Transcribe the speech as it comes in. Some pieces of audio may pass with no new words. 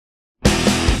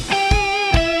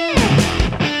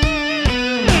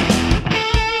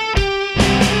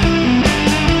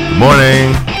morning.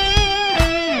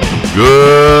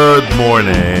 Good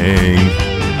morning.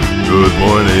 Good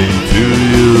morning to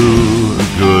you.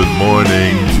 Good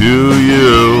morning to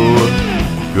you.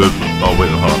 Good. Oh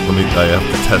wait, hold on. I have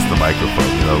to test the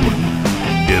microphone.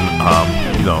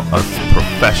 Us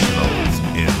professionals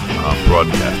in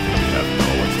broadcasting, we have to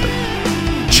always say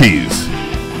cheese.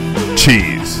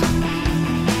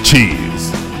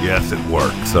 Yes, it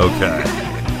works. Okay.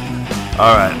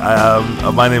 All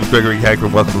right. My name is Gregory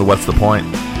Hackman. Welcome to What's the Point?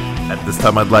 At this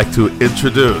time, I'd like to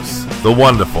introduce the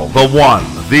wonderful, the one,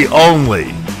 the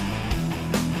only,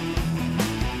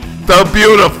 the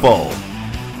beautiful,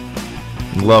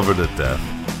 love her to death,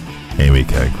 Amy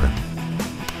Cankren.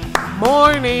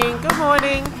 Morning. Good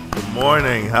morning. Good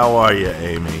morning. How are you,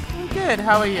 Amy? I'm good.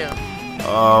 How are you?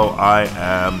 Oh, I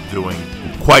am doing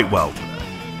quite well today.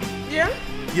 Yeah?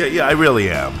 Yeah, I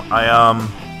really am.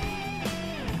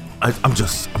 I'm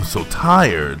so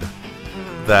tired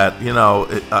that,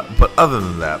 but other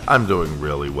than that, I'm doing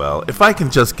really well. If I can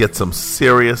just get some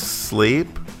serious sleep,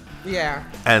 yeah,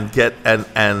 and get in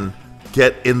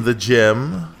the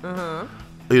gym,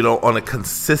 on a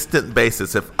consistent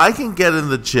basis. If I can get in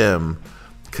the gym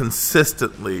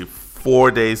consistently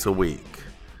 4 days a week,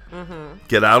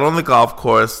 get out on the golf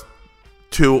course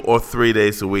 2 or 3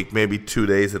 days a week, maybe 2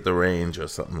 days at the range or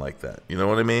something like that. You know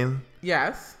what I mean?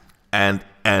 Yes. And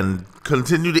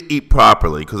continue to eat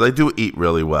properly, because I do eat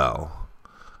really well.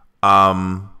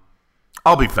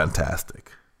 I'll be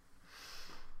fantastic.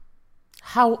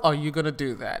 How are you going to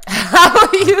do that? How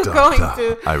are you going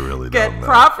to I really get don't know.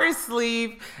 proper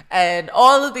sleep and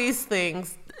all of these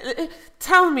things?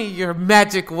 Tell me your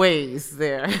magic ways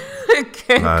there,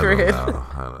 Chris. I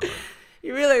don't know.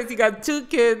 You realize you got 2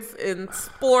 kids in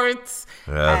sports,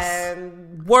 Yes.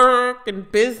 and work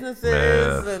and businesses,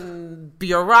 Yes. and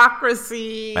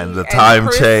bureaucracy. And the time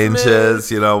Christmas.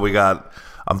 changes.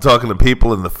 I'm talking to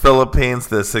people in the Philippines.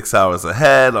 They're 6 hours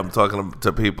ahead. I'm talking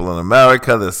to people in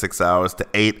America. They're 6 hours to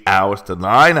 8 hours to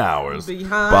 9 hours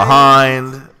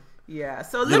behind. Yeah.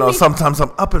 So sometimes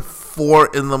I'm up at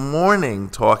 4 a.m.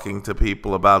 talking to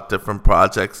people about different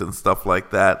projects and stuff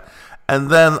like that. And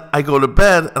then I go to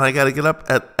bed, and I got to get up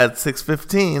at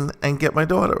 6:15 and get my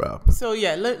daughter up. So,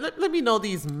 let me know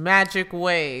these magic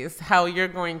ways, how you're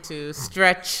going to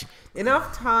stretch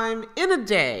enough time in a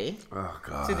day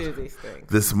to do these things.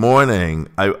 This morning,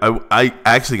 I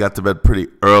actually got to bed pretty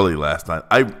early last night.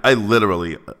 I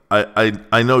literally,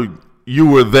 I know you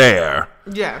were there.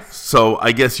 Yes. So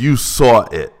I guess you saw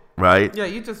it. Right? Yeah,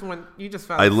 you just fell asleep.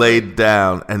 I laid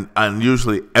down, and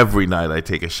usually every night I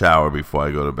take a shower before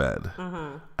I go to bed.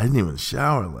 I didn't even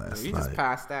shower last night. You just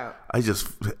passed out. I just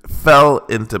fell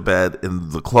into bed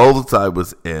in the clothes I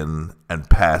was in and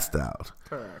passed out.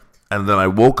 Correct. And then I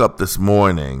woke up this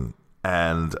morning,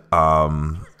 and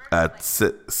at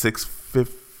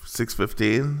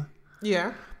 6:15.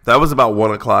 Yeah. That was about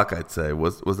 1 o'clock, I'd say.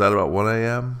 Was that about 1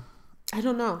 a.m.? I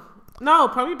don't know. No,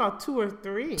 probably about 2 or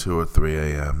 3. 2 or 3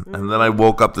 a.m. And then I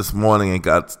woke up this morning and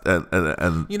got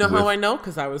and you know how I know?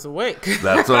 Because I was awake.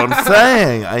 That's what I'm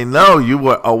saying. I know you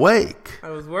were awake.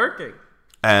 I was working.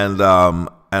 And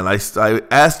I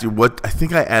asked you what I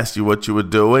asked you what you were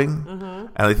doing,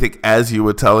 and I think as you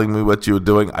were telling me what you were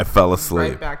doing, I fell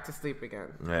asleep. Right back to sleep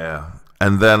again. Yeah.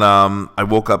 And then I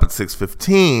woke up at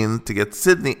 6:15 to get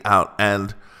Sydney out,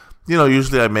 and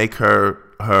usually I make her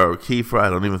kefir. I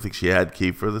don't even think she had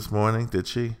kefir this morning, did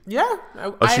she? Yeah.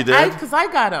 She did? Because I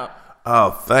got up.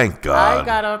 Oh, thank God. I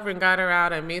got up and got her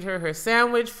out. I made her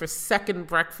sandwich for second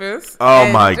breakfast. Oh,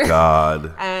 my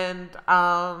God. And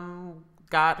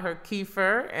got her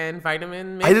kefir and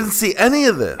vitamin mix. I didn't see any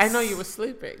of this. I know you were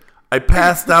sleeping. I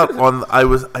passed out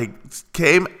I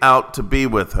came out to be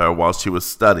with her while she was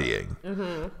studying,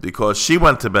 because she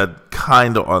went to bed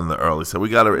kind of on the early side. We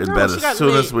got her in bed as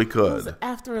soon as we could. It was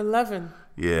after 11.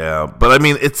 Yeah, but I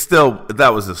mean,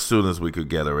 that was as soon as we could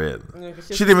get her in. Yeah,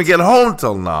 she didn't even get home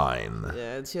till 9.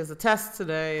 Yeah, she has a test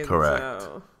today. Correct.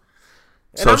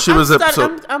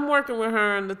 I'm working with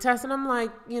her on the test, and I'm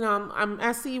like, I'm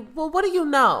asking, well, what do you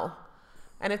know?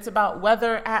 And it's about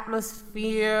weather,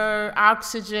 atmosphere,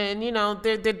 oxygen.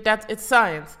 It's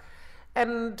science,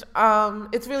 and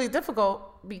it's really difficult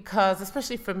because,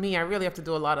 especially for me, I really have to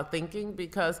do a lot of thinking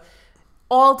because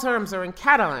all terms are in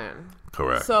Catalan.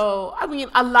 Correct. So, I mean,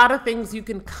 a lot of things you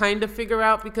can kind of figure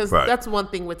out because that's one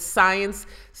thing with science.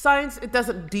 Science, it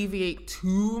doesn't deviate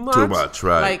too much. Too much,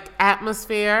 right. Like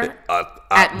atmosphere,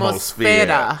 atmosphere.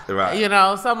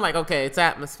 Right. So I'm like, okay, it's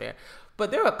atmosphere.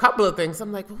 But there are a couple of things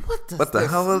I'm like, what the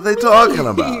hell are they talking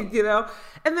about?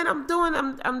 And then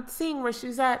I'm seeing where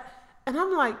she's at, and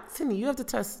I'm like, Sydney, you have to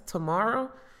test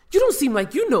tomorrow. you don't seem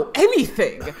like you know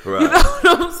anything. Right. You know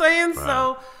what I'm saying? Right.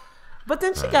 So, but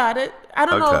then she got it. I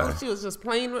don't know Okay. if she was just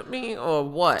playing with me or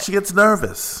what. She gets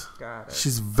nervous. Got it.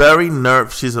 She's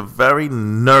a very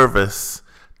nervous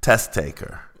test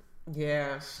taker.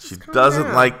 Yeah. She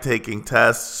doesn't like taking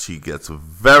tests. She gets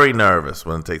very nervous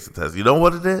when it takes a test. You know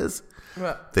what it is?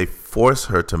 What? They force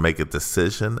her to make a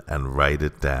decision and write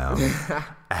it down.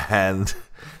 And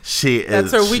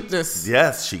That's her weakness.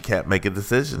 Yes, she can't make a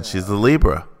decision. She's a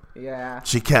Libra. Yeah.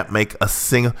 She can't make a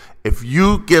single. If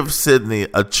you give Sydney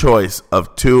a choice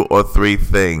of 2 or 3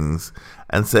 things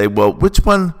and say, well, which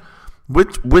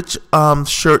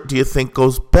shirt do you think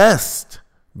goes best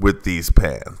with these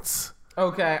pants?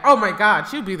 Okay. Oh my God,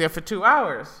 she'll be there for 2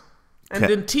 hours, and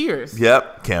then tears.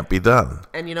 Yep, can't be done.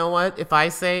 And you know what? If I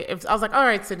was like, all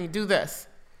right, Sydney, do this.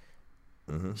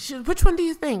 Which one do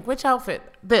you think? Which outfit?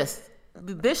 This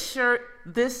shirt,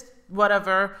 this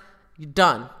whatever. You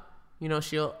done. You know,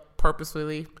 she'll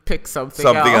purposefully pick something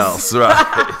else. Right?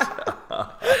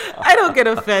 I don't get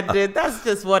offended. That's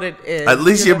just what it is. At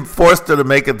least you forced her to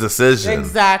make a decision.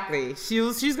 Exactly.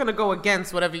 She's gonna go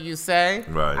against whatever you say.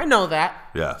 Right. I know that.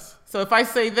 Yes. So if I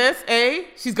say this, A,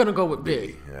 she's gonna go with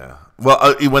B. Yeah.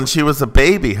 Well, when she was a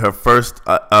baby, her first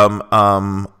I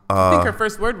think her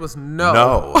first word was no.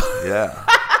 no. Yeah.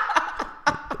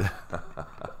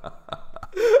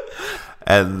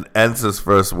 And Ensa's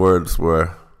first words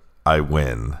were, "I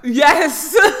win."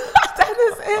 Yes, that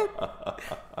is it.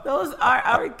 Those are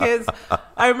our kids.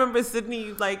 I remember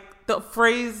Sydney, like the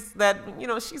phrase that, you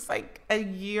know, she's like a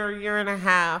year and a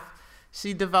half.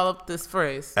 She developed this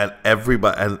phrase. And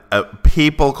everybody and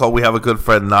people call. We have a good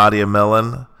friend, Nadia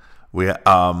Millen. Who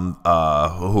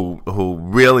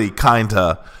really kind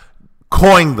of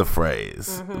coined the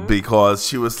phrase because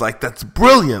she was like, "That's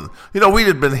brilliant." You know, we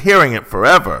had been hearing it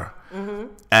forever.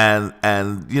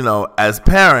 And you know, as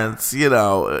parents, you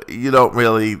know, you don't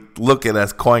really look at it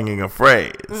as coining a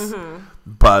phrase.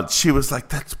 But she was like,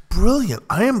 "That's brilliant.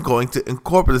 I am going to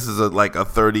incorporate." This is like a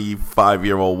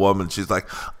 35-year-old woman. She's like,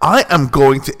 "I am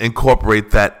going to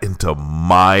incorporate that into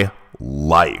my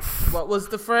life." What was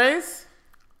the phrase?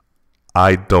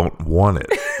 I don't want it.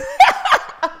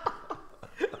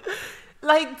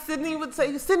 Like Sydney would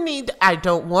say, Sydney, I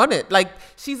don't want it. Like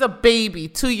she's a baby,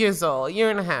 2 years old,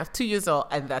 year and a half, 2 years old.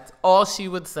 And that's all she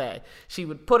would say. She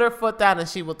would put her foot down and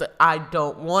she would say, I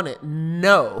don't want it.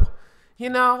 No. You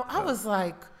know, I was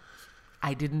like,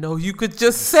 I didn't know you could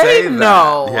just say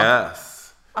no.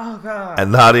 Yes. Oh, God.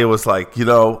 And Nadia was like, you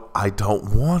know, I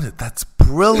don't want it. That's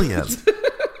brilliant.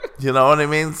 You know what I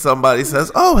mean? Somebody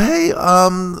says, "Oh, hey,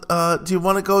 do you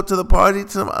want to go to the party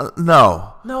tomorrow?"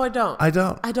 No. No, I don't. I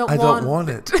don't want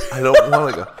it. it. I don't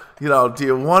want to go. You know, do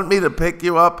you want me to pick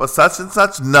you up a such and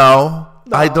such? No.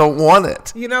 I don't want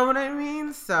it. You know what I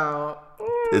mean? So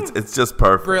It's just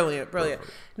perfect. brilliant.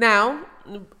 Now,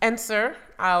 Enser,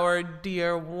 our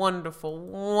dear, wonderful,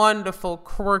 wonderful,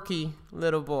 quirky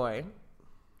little boy,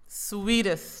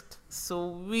 sweetest,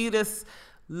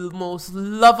 most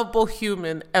lovable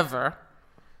human ever,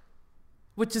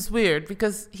 which is weird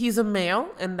because he's a male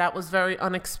and that was very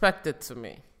unexpected to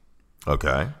me.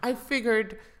 Okay. I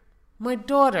figured my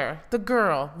daughter, the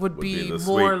girl, would be the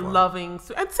more sweet one. loving.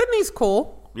 And Sydney's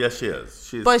cool, Yes, she is.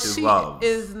 She loves.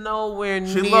 is nowhere near.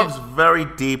 She loves very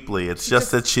deeply. It's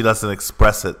just that she doesn't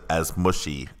express it as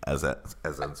mushy as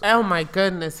Enzo. Oh my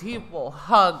goodness, he will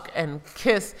hug and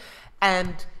kiss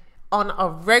and on a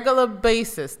regular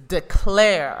basis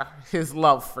declare his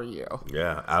love for you.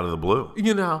 Yeah, out of the blue.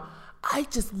 You know, I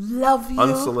just love you.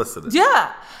 Unsolicited.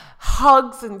 Yeah.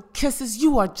 Hugs and kisses.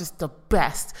 You are just the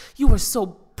best. You are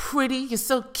so pretty. You're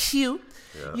so cute.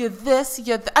 Yeah. You're this,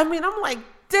 you're that. I mean, I'm like,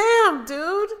 damn,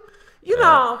 dude. You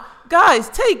know, guys,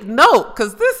 take note,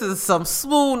 because this is some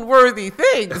swoon-worthy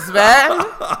things, man.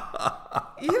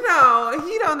 You know,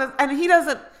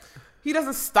 he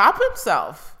doesn't stop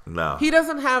himself. No. He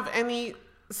doesn't have any,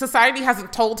 society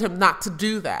hasn't told him not to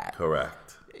do that.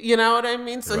 Correct. You know what I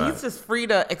mean? So he's just free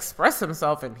to express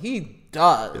himself, and he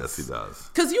does. Yes, he does.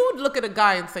 Because you would look at a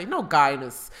guy and say, no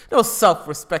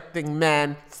self-respecting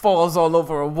man falls all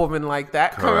over a woman like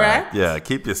that, correct? Yeah,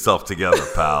 keep yourself together,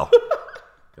 pal.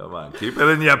 Come on, keep it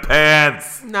in your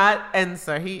pants. Not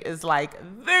Enser. He is like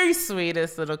the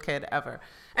sweetest little kid ever.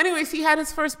 Anyways, he had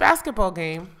his first basketball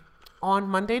game on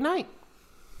Monday night.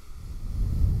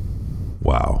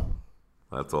 Wow.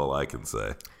 That's all I can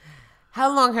say.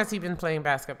 How long has he been playing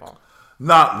basketball?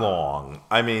 Not long.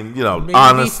 I mean, you know, Maybe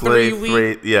honestly,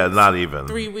 3 weeks? not even.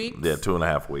 3 weeks? Yeah,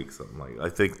 2.5 weeks. Something like I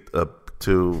think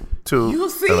two You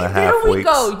see, and a half here we weeks.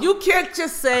 go. You can't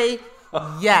just say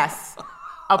yes.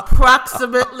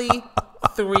 Approximately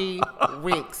 3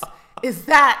 weeks. Is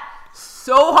that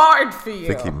so hard for you. I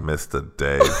think he missed a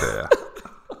day there.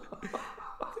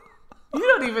 You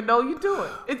don't even know you're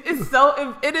doing. It is so.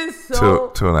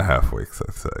 2.5 weeks,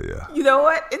 I'd say, yeah. You know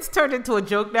what? It's turned into a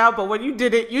joke now, but when you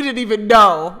did it, you didn't even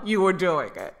know you were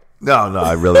doing it. No,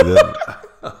 I really didn't.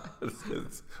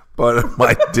 It's part of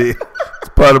my it's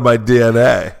part of my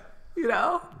DNA. You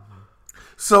know?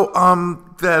 So,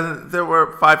 then there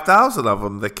were 5,000 of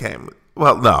them that came.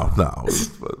 Well, no. It was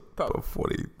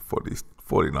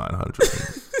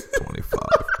 4,925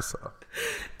 or so.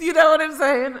 You know what I'm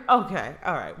saying? Okay,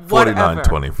 all right.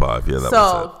 4,925, yeah, that was it.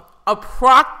 So,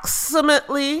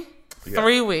 approximately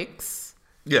 3 weeks.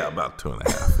 Yeah, about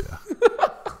 2.5, yeah.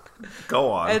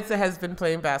 Go on. Ensa has been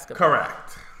playing basketball.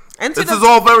 Correct. Ensa This is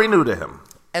all very new to him.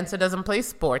 Ensa doesn't play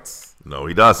sports. No,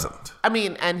 he doesn't. I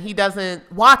mean, and he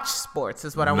doesn't watch sports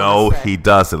is what I want No, to say. he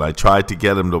doesn't. I've been trying to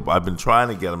get him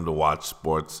to watch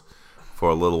sports for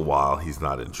a little while. He's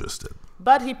not interested.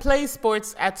 But he plays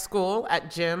sports at school, at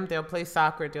gym. They'll play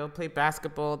soccer. They'll play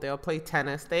basketball. They'll play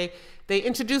tennis. They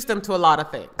introduce them to a lot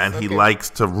of things. And he likes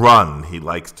to run. He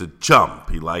likes to jump.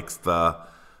 He likes the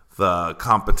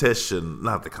competition.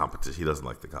 Not the competition. He doesn't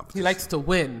like the competition. He likes to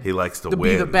win. He likes to win.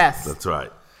 be the best. That's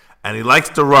right. And he likes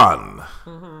to run.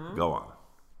 Mm-hmm. Go on.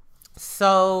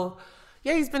 So,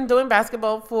 yeah, he's been doing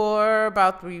basketball for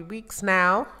about 3 weeks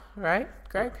now, right,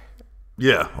 Greg?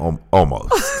 Yeah,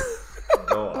 almost.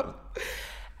 Go on.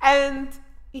 And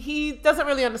he doesn't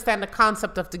really understand the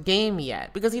concept of the game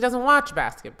yet because he doesn't watch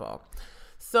basketball.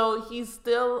 So he's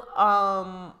still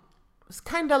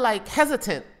kind of like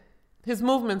hesitant. His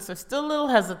movements are still a little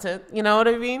hesitant, you know what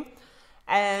I mean?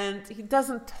 And he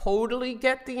doesn't totally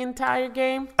get the entire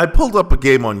game. I pulled up a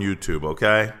game on YouTube,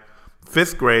 okay?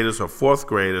 5th graders or 4th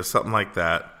graders, something like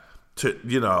that,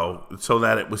 so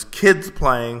that it was kids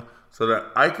playing, so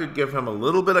that I could give him a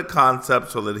little bit of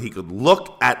concept so that he could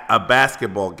look at a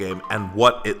basketball game and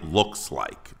what it looks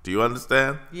like. Do you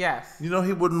understand? Yes. You know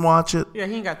he wouldn't watch it? Yeah,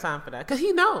 he ain't got time for that. Because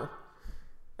he know.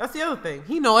 That's the other thing.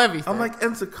 He know everything. I'm like,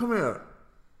 Ensa, come here.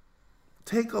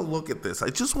 Take a look at this. I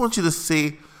just want you to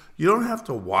see. You don't have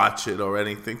to watch it or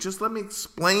anything. Just let me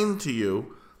explain to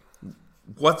you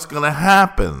what's going to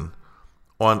happen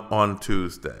on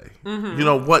Tuesday. Mm-hmm. You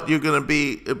know, what you're going to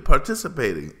be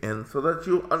participating in so that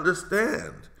you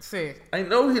understand. See. I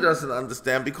know he doesn't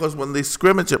understand because when they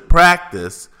scrimmage at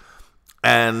practice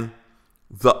and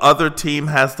the other team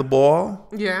has the ball.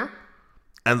 Yeah.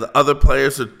 And the other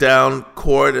players are down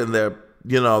court and they're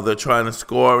trying to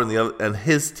score and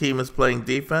his team is playing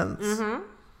defense. Mm-hmm.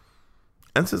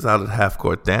 Ensa's out at half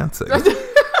court dancing.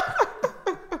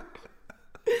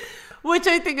 Which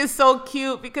I think is so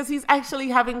cute because he's actually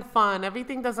having fun.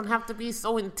 Everything doesn't have to be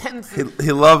so intense.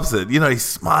 He loves it. He's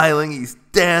smiling, he's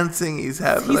dancing, he's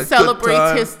having a good time. He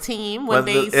celebrates his team when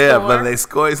they score. Yeah, when they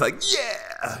score, he's like,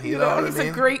 yeah. You know what I mean? He's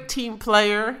a great team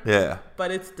player. Yeah.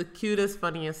 But it's the cutest,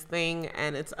 funniest thing,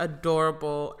 and it's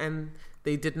adorable. And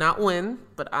they did not win,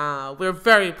 but we're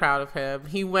very proud of him.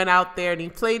 He went out there and he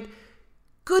played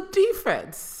good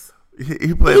defense.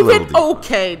 He played a little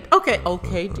defense.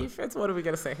 Okay defense. What are we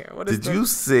going to say here? Did you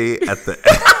see at the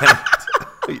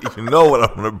end? You know what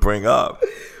I'm going to bring up.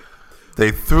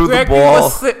 They threw the ball.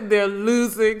 Was sitting there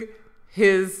losing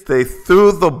his. They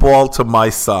threw the ball to my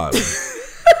son.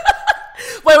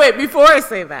 Wait. Before I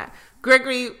say that,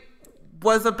 Gregory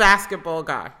was a basketball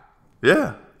guy.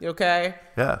 Yeah. Okay.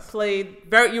 Yes.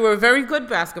 You were a very good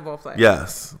basketball player.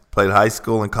 Yes. Played high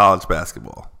school and college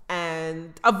basketball.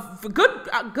 And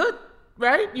good,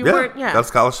 right? You yeah, weren't. Yeah. Got a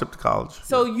scholarship to college.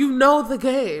 So you know the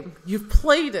game. You've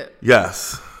played it.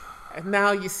 Yes. And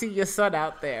now you see your son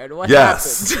out there. And what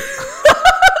happened?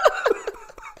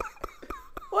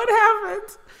 What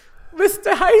happened?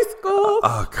 Mr. High School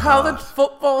college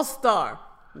football star.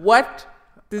 What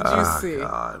did you see?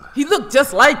 God. He looked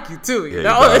just like you, too. You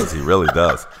know? He does. He really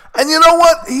does. And you know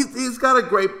what? He's got a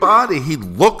great body. He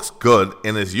looks good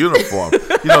in his uniform.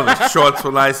 The shorts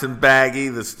were nice and baggy.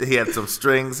 He had some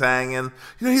strings hanging.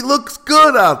 He looks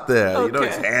good out there. Okay.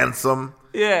 He's handsome.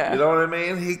 Yeah. You know what I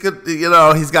mean? He could,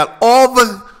 he's got all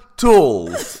the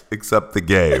tools except the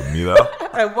game,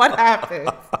 And what happened?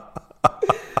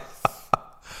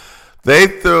 They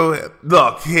threw him.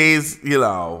 Look, he's,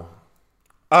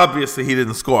 obviously he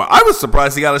didn't score. I was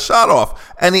surprised he got a shot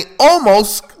off. And he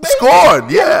almost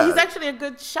scored. Yeah. He's actually a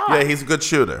good shot. Yeah, he's a good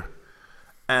shooter.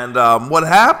 And what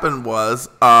happened was,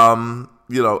 I'm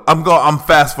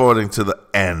fast forwarding to the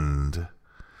end.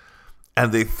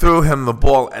 And they threw him the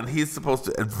ball, and he's supposed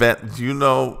to advance.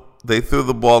 They threw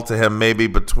the ball to him maybe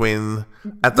between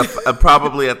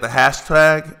probably at the hash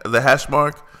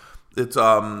mark. It's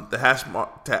the hash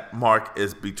mark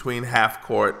is between half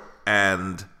court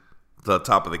and the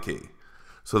top of the key.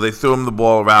 So they threw him the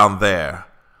ball around there.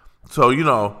 So,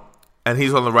 and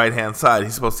he's on the right-hand side.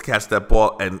 He's supposed to catch that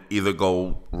ball and either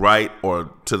go right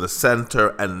or to the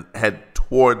center and head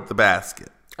toward the basket.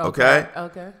 Okay?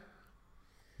 Okay.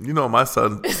 My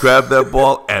son grabbed that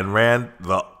ball and ran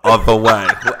the other way.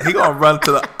 He gonna run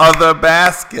to the other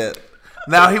basket.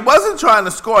 Now, he wasn't trying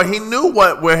to score. He knew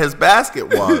where his basket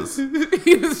was.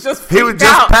 He was just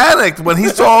panicked when he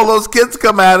saw all those kids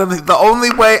come at him. The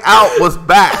only way out was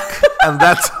back, and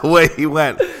that's the way he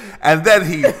went. And then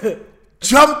he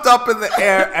jumped up in the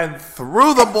air and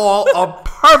threw the ball, a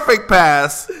perfect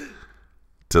pass,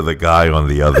 to the guy on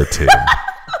the other team,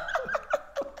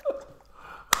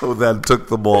 who then took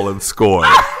the ball and scored.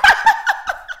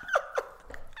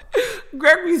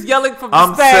 Gregory's yelling from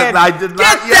the stand. I did not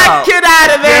Get yell. that kid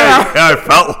out of there. Yeah, I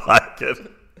felt like it.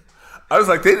 I was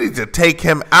like, they need to take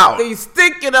him out. He's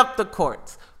stinking up the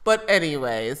courts. But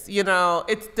anyways,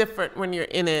 it's different when you're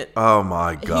in it. Oh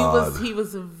my God. He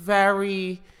was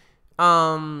very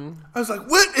I was like,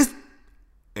 what is...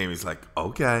 Amy's like,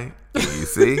 okay,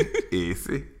 easy.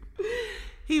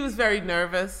 He was very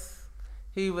nervous.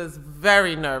 He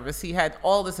had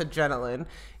all this adrenaline.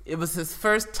 It was his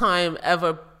first time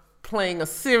ever playing a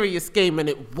serious game, and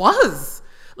it was.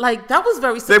 That was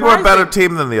very surprising. They were a better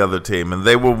team than the other team, and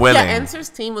they were winning. Yeah, Enser's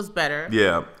team was better.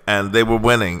 Yeah, and they were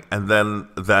winning. And then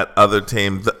that other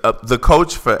team, the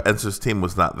coach for Enser's team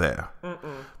was not there.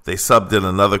 They subbed in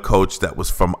another coach that was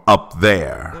from up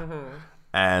there.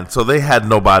 And so they had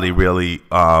nobody really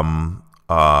who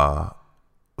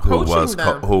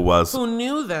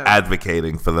knew them,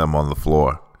 advocating for them on the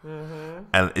floor.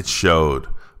 And it showed.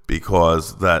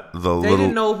 Because they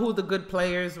didn't know who the good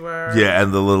players were. Yeah,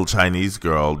 and the little Chinese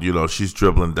girl, she's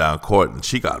dribbling down court, and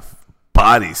she got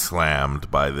body slammed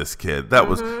by this kid. That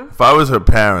was, if I was her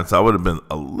parents, I would have been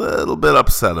a little bit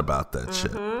upset about that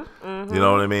shit. You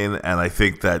know what I mean? And I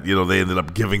think that they ended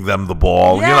up giving them the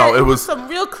ball. Yeah, it was some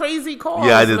real crazy calls.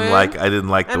 Yeah, I didn't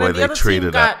like the way they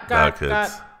treated our kids.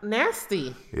 Got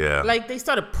nasty. Yeah. They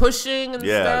started pushing and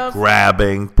stuff.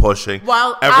 Grabbing, pushing.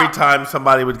 While every time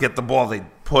somebody would get the ball, they'd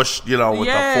push, with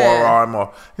the forearm,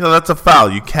 or that's a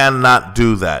foul. You cannot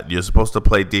do that. You're supposed to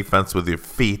play defense with your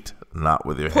feet, not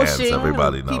with your hands.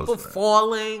 Everybody knows people that.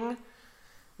 Falling,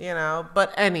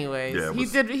 But anyways,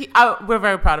 we're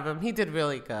very proud of him. He did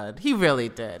really good. He really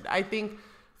did. I think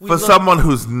for someone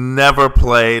who's never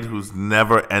played, who's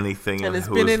never anything, and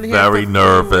who is very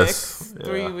nervous,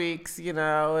 3 weeks,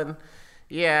 and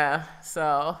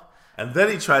so. And then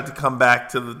he tried to come back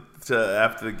to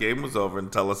after the game was over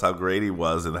and tell us how great he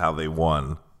was and how they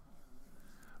won.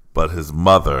 But his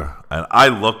mother, and I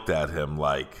looked at him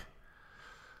like,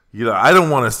 I don't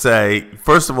want to say,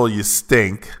 first of all, you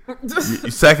stink.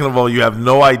 Second of all, you have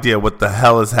no idea what the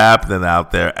hell is happening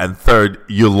out there. And third,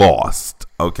 you lost,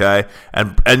 okay?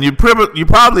 And you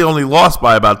probably only lost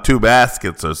by about 2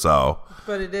 baskets or so.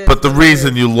 But the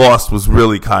reason you lost was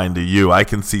really kind of you. I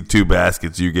can see 2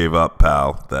 baskets you gave up,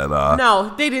 pal.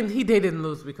 No, they didn't. They didn't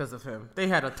lose because of him. They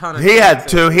had a ton of. He had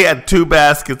 2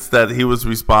 baskets that he was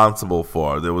responsible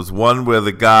for. There was one where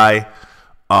the guy,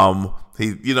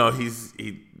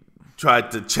 he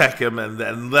tried to check him and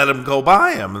then let him go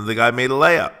by him, and the guy made a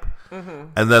layup.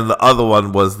 And then the other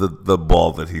one was the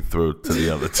ball that he threw to the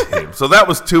other team. So that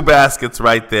was 2 baskets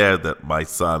right there that my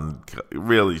son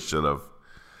really should have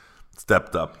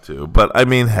stepped up to. But I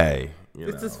mean, hey,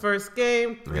 it's his first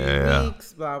game, 3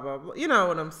 weeks, blah blah blah. You know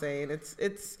what I'm saying?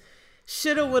 It's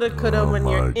shoulda, woulda, coulda when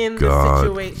you're in the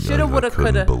situation. Shoulda, woulda,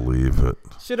 coulda. Believe it.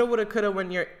 Shoulda, woulda, coulda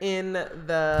when you're in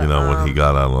the. When he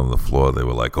got out on the floor, they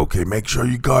were like, "Okay, make sure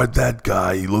you guard that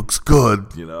guy. He looks good."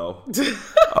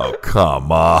 Oh,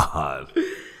 come on.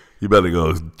 You better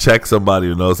go check somebody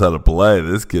who knows how to play.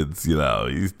 This kid's,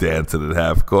 he's dancing at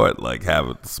half court,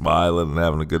 smiling and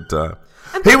having a good time.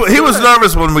 He was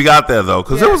nervous when we got there, though,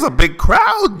 because there was a big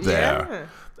crowd there. Yeah.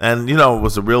 And, it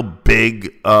was a real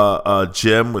big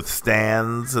gym with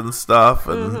stands and stuff.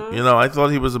 And, I thought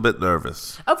he was a bit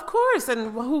nervous. Of course.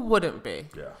 And who wouldn't be?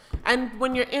 Yeah. And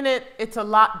when you're in it, it's a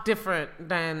lot different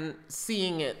than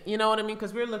seeing it. You know what I mean?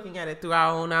 Because we're looking at it through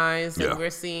our own eyes. And we're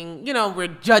seeing, we're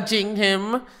judging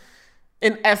him.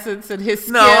 In essence, in his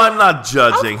skill. No, I'm not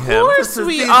judging him. Of course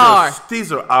we are.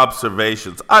 These are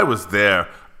observations. I was there.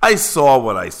 I saw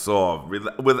what I saw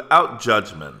without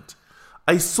judgment.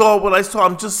 I saw what I saw.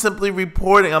 I'm just simply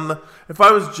reporting. If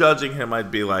I was judging him, I'd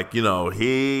be like,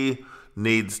 he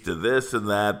needs to this and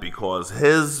that because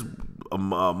his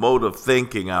mode of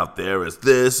thinking out there is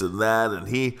this and that, and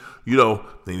he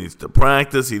needs to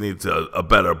practice. He needs a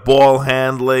better ball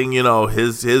handling.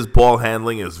 His ball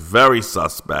handling is very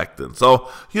suspect, and so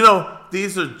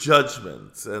these are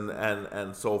judgments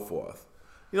and so forth.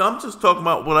 I'm just talking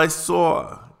about what I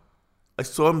saw. I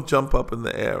saw him jump up in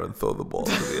the air and throw the ball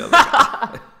to the other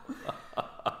guy.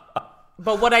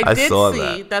 But what I did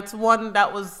see, that's one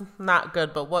that was not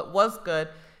good. But what was good,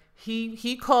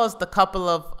 he caused a couple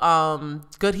of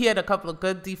good. He had a couple of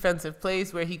good defensive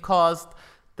plays where he caused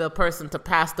the person to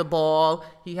pass the ball.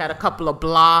 He had a couple of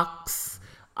blocks.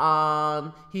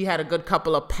 He had a good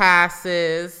couple of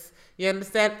passes. You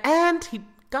understand? And he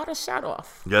got a shot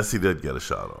off. Yes, he did get a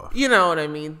shot off. You know what I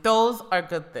mean? Those are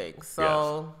good things.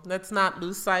 So let's not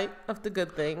lose sight of the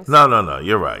good things. No.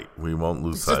 You're right. We won't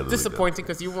lose sight of the It's just disappointing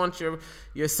because you want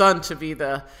your son to be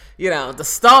the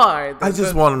star. I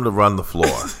just want him to run the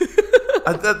floor.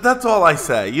 That's all I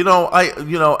say.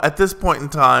 At this point in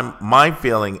time, my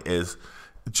feeling is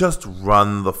just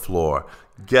run the floor.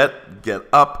 Get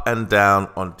up and down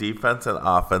on defense and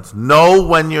offense. Know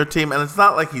when your team, and it's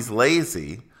not like he's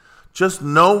lazy. Just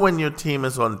know when your team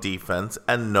is on defense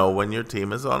and know when your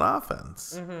team is on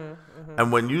offense.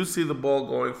 And when you see the ball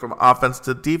going from offense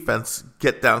to defense,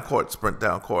 get down court, sprint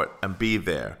down court, and be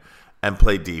there and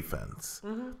play defense.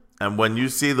 And when you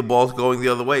see the balls going the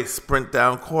other way, sprint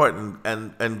down court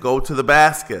and go to the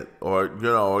basket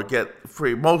or get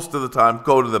free. Most of the time,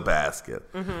 go to the basket.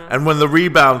 And when the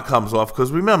rebound comes off,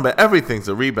 because remember, everything's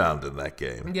a rebound in that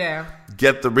game. Yeah.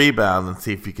 Get the rebound and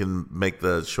see if you can make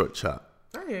the short shot.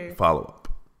 I hear you. Follow up.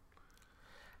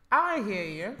 I hear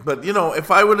you. But,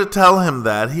 if I were to tell him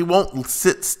that, he won't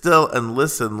sit still and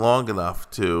listen long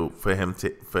enough for him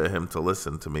to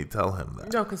listen to me tell him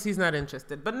that. No, because he's not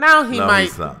interested. But now he might.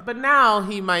 He's not. But now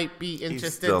he might be interested.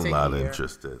 He's still not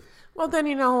interested. Well, then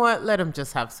you know what? Let him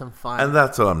just have some fun. And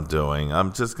that's what I'm doing.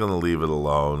 I'm just going to leave it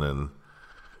alone, and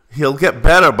he'll get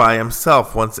better by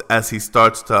himself as he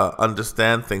starts to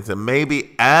understand things. And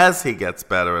maybe as he gets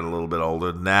better and a little bit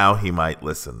older, now he might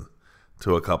listen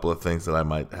to a couple of things that I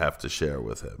might have to share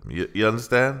with him. You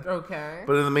understand? Okay.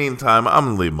 But in the meantime, I'm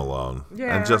going to leave him alone.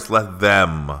 Yeah. And just let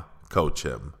them coach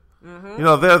him.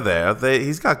 They're there.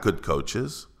 He's got good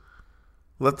coaches.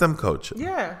 Let them coach him.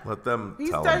 Yeah. Let them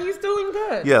tell him. He's doing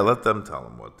good. Yeah, let them tell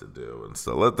him what to do. And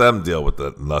so let them deal with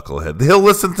the knucklehead. He'll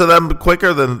listen to them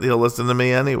quicker than he'll listen to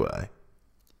me anyway.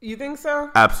 You think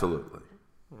so? Absolutely.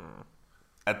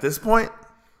 At this point?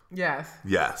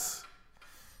 Yes.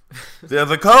 They're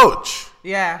the coach.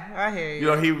 Yeah, I hear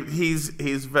you.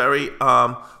 He's very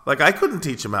I couldn't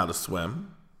teach him how to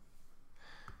swim.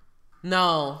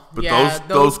 No. But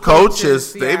those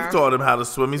coaches, they've taught him how to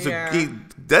swim.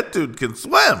 That dude can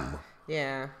swim.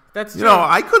 Yeah. That's true.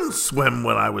 I couldn't swim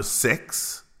when I was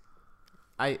 6.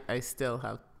 I still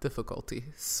have difficulty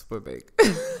swimming.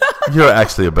 You're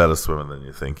actually a better swimmer than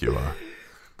you think you are.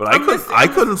 But I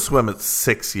couldn't swim at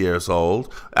 6 years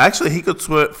old. Actually, he could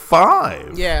swim at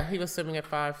 5. Yeah, he was swimming at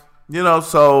 5.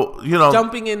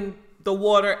 Jumping in the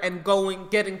water and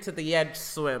getting to the edge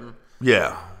swim.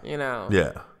 Yeah.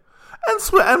 Yeah. And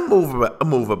swim and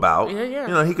move about.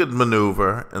 Yeah. He could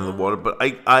maneuver in the water, but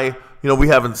we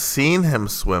haven't seen him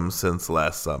swim since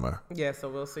last summer. Yeah, so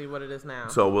we'll see what it is now.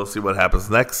 So we'll see what happens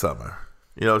next summer.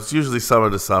 It's usually summer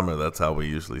to summer. That's how we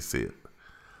usually see it.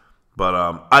 But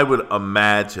I would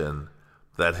imagine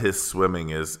that his swimming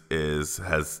has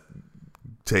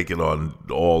taken on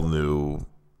all new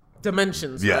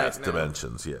dimensions. Yes, right now.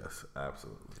 dimensions. Yes,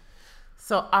 absolutely.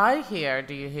 So I hear.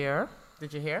 Do you hear?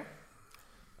 Did you hear?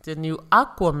 The new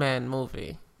Aquaman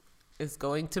movie is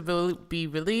going to be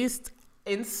released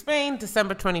in Spain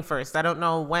December 21st. I don't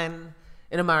know when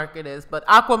in America it is, but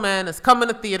Aquaman is coming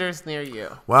to theaters near you.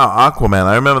 Wow, Aquaman.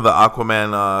 I remember the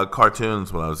Aquaman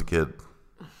cartoons when I was a kid.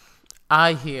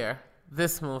 I hear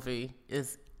this movie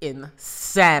is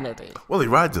insanity. Well, he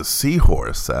rides a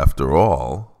seahorse after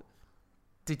all.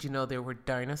 Did you know there were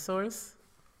dinosaurs?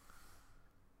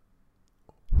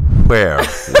 Where?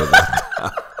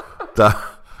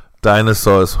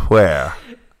 Dinosaurs where?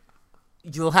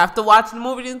 You'll have to watch the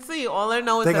movie and see. All I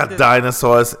know is they got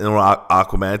dinosaurs in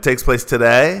Aquaman. It takes place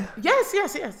today? Yes.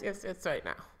 It's right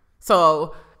now.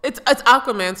 So it's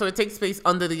Aquaman, so it takes place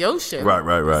under the ocean.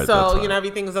 Right. So,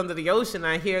 everything is under the ocean.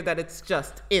 I hear that it's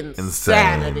just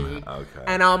insanity. Insane. Okay.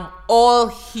 And I'm all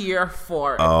here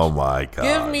for it. Oh, my God.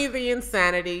 Give me the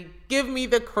insanity. Give me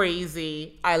the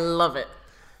crazy. I love it.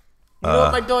 You know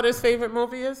what my daughter's favorite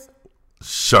movie is?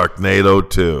 Sharknado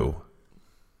 2.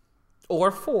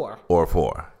 Or 4. Or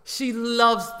 4. She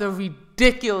loves the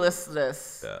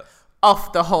ridiculousness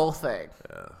of the whole thing.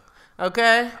 Yeah.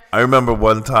 Okay? I remember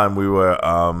one time we were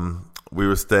we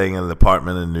were staying in an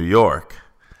apartment in New York,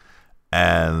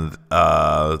 and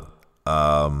what's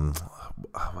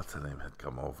her name had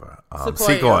come over?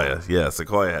 Sequoia. Yeah,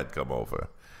 Sequoia had come over,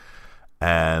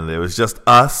 and it was just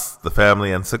us, the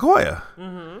family, and Sequoia.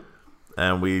 Mm-hmm.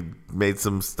 And we made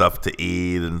some stuff to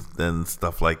eat and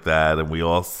stuff like that, and we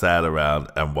all sat around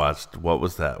and watched. What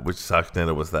was that? Which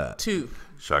Sharknado was that? 2.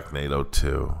 Sharknado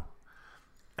 2.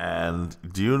 And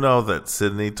do you know that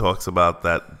Sydney talks about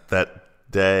that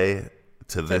day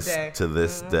to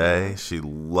this day? She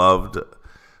loved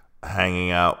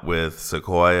hanging out with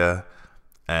Sequoia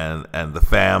and the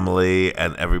family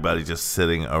and everybody just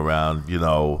sitting around,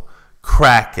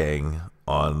 cracking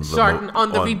on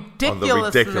the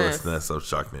ridiculousness of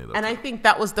Sharknado. And I think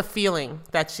that was the feeling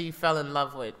that she fell in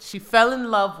love with. She fell in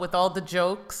love with all the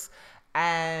jokes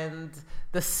and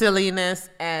the silliness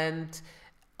and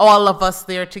all of us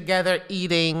there together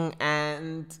eating,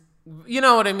 and you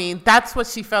know what I mean? That's what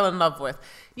she fell in love with.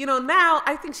 Now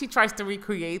I think she tries to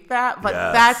recreate that, but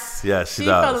she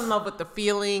fell in love with the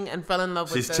feeling and fell in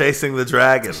love with She's chasing the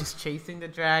dragon. She's chasing the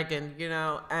dragon,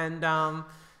 and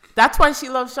that's why she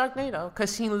loves Sharknado,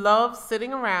 because she loves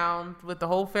sitting around with the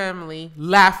whole family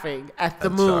laughing at the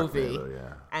movie.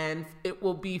 And it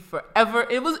will be forever.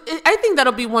 I think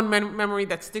that'll be one memory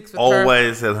that sticks with her.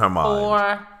 Always in her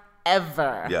mind.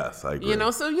 Forever. Yes, I agree.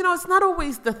 So it's not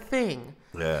always the thing.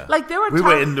 Yeah. Like there were we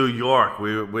were in New York.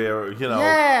 We were we were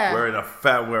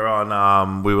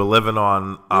living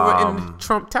on we were in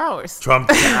Trump Towers. Trump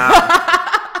Tower.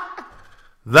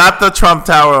 Not the Trump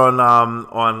Tower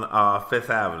on Fifth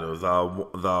Avenue.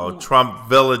 The Trump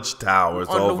Village Towers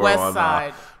on over the west on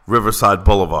side. Riverside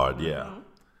Boulevard. Yeah. Mm-hmm.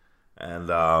 And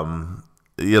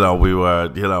we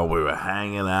were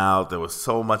hanging out. There was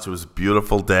so much. It was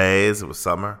beautiful days. It was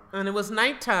summer. And it was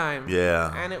nighttime.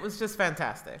 Yeah. And it was just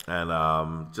fantastic. And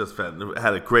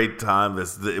had a great time.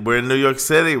 We're in New York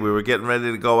City. We were getting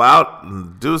ready to go out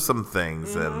and do some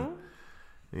things. Mm-hmm.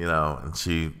 And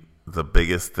the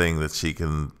biggest thing that she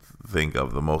can think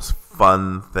of, the most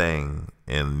fun thing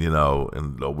in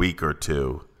a week or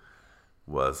two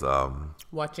was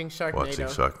watching Sharknado. Watching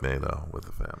Sharknado with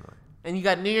the family. And you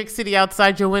got New York City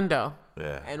outside your window.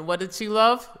 Yeah. And what did she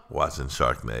love? Watching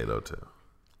Sharknado too.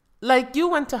 Like you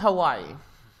went to Hawaii.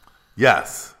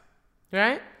 Yes.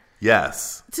 Right?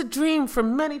 Yes. It's a dream for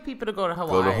many people to go to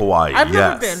Hawaii. I've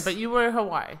never been, but you were in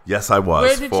Hawaii. Yes, I was.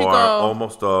 Where did you go?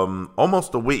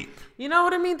 Almost a week. You know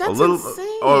what I mean? That's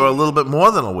insane. Or a little bit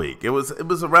more than a week. It was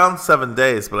around 7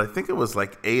 days, but I think it was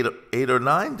like eight or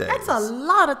 9 days. That's a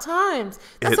lot of times.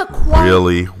 It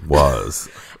really was.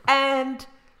 And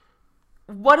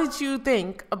what did you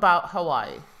think about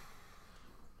Hawaii?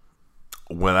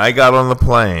 When I got on the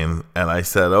plane and I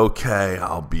said, okay,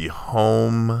 I'll be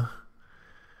home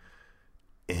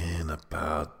in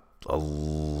about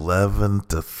 11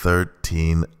 to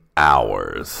 13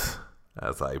 hours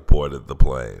as I boarded the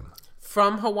plane.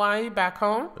 From Hawaii back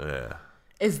home? Yeah.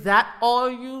 Is that all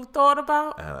you thought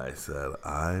about? And I said,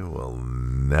 I will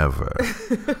never,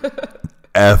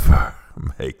 ever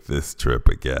make this trip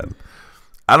again.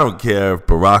 I don't care if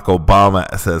Barack Obama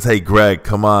says, hey, Greg,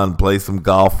 come on, play some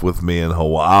golf with me in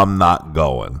Hawaii. I'm not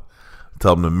going.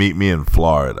 Tell him to meet me in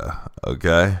Florida,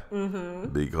 okay?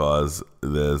 Mm-hmm. Because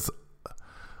there's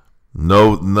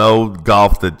no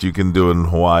golf that you can do in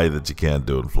Hawaii that you can't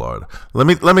do in Florida.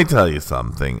 Let me tell you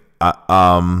something.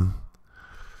 I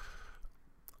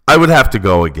would have to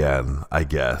go again, I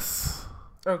guess.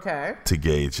 Okay. To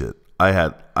gauge it.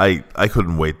 I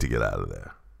couldn't wait to get out of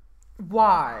there.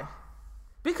 Why?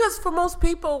 Because for most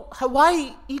people,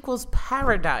 Hawaii equals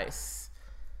paradise.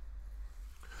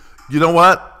 You know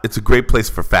what? It's a great place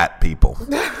for fat people.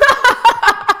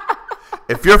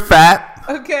 If you're fat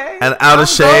and out of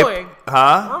shape, going.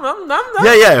 Huh?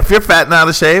 Yeah. If you're fat and out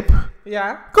of shape, go to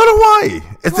Hawaii.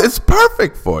 It's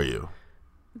perfect for you.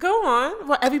 Go on.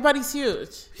 Well, everybody's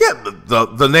huge. Yeah,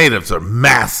 the natives are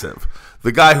massive.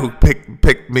 The guy who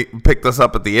picked us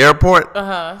up at the airport,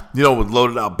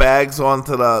 loaded our bags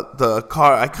onto the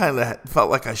car. I kind of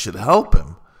felt like I should help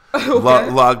him.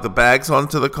 Log the bags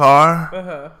onto the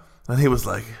car. And he was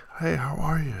like, hey, how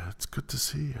are you? It's good to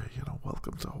see you.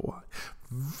 Welcome to Hawaii.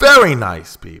 Very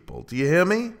nice people. Do you hear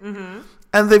me? Mm-hmm.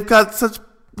 And they've got such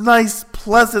nice,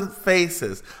 pleasant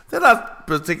faces. They're not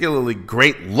particularly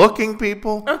great-looking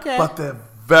people, but they're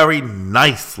very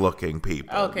nice-looking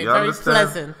people. Okay, you very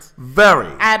understand? pleasant.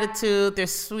 Very. Attitude, they're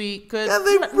sweet, good. Yeah,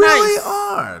 they really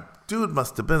are. Dude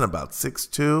must have been about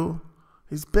 6'2".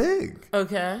 He's big.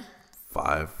 Okay.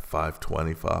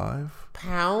 525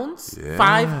 pounds? Yeah.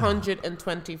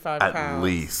 525 pounds. At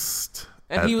least.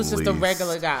 And he was just a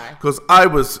regular guy. Because I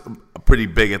was pretty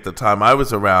big at the time. I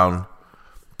was around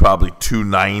probably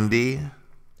 290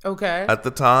 Okay. at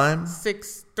the time.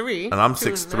 6'3". And I'm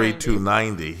 6'3",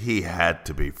 290. He had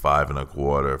to be 5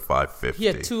 1/4, 550. He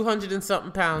had 200 and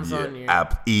something pounds on you.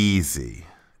 Easy.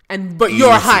 But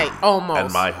your height, almost.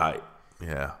 And my height.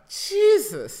 Yeah.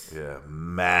 Jesus. Yeah.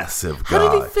 Massive guy.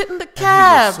 How did he fit in the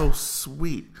cab? He was so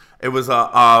sweet. It was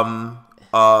a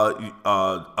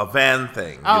van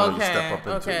thing. Oh, you step up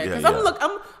into. Okay. Yeah,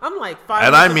 Because I'm like 5.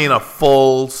 And I mean a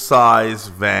full size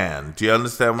van. Do you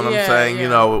understand what I'm saying?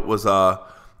 Yeah. It was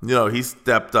he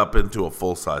stepped up into a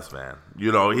full size van.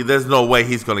 There's no way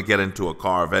he's going to get into a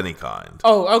car of any kind.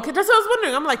 Oh, okay. That's what I was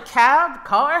wondering. I'm like, cab,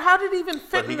 car? How did he even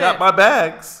fit But in he there? got my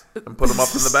bags and put them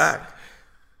up in the back.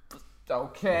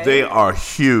 Okay. They are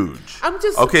huge.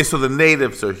 Okay, so the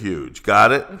natives are huge.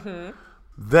 Got it? Mm-hmm.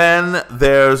 Then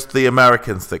there's the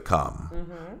Americans that come.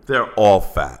 Mm-hmm. They're all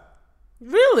fat.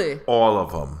 Really? All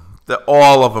of them.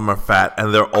 All of them are fat,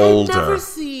 and they're older. I never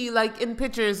see, in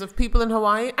pictures of people in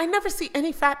Hawaii, I never see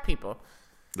any fat people.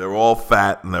 They're all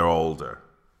fat, and they're older.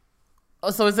 Oh,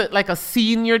 so is it like a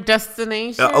senior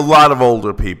destination? A lot of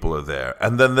older people are there.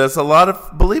 And then there's a lot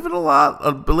of, believe it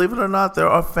or not, there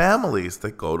are families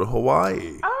that go to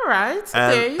Hawaii. All right. So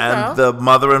there you go. And the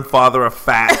mother and father are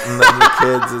fat, and then the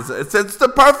kids. It's the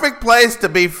perfect place to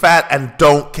be fat and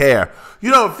don't care.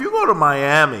 If you go to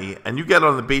Miami and you get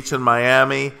on the beach in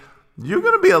Miami, you're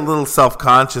going to be a little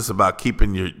self-conscious about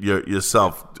keeping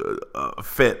yourself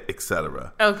fit,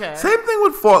 etc. Okay. Same thing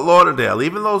with Fort Lauderdale.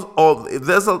 Even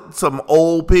there's some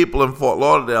old people in Fort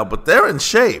Lauderdale, but they're in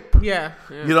shape. Yeah.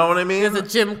 You know what I mean? There's a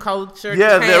gym culture.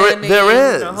 Yeah, tanning,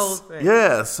 there is. The whole thing.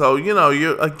 Yeah, so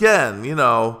you're again,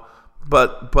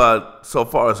 but so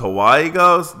far as Hawaii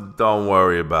goes, don't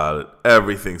worry about it.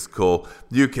 Everything's cool.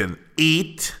 You can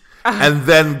eat. And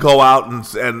then go out and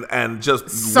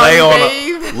just lay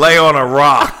on a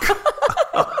rock.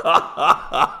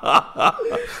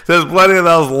 There's plenty of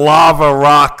those lava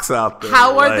rocks out there.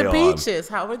 How are the beaches?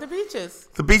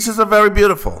 The beaches are very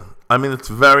beautiful. I mean, it's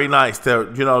very nice.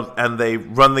 And they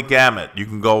run the gamut. You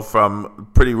can go from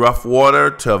pretty rough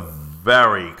water to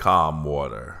very calm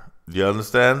water. Do you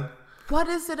understand? What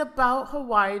is it about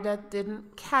Hawaii that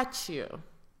didn't catch you?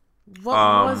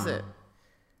 What was it?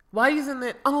 Why isn't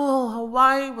it? Oh,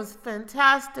 Hawaii was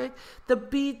fantastic. The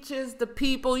beaches, the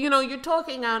people. You're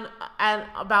talking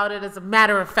about it as a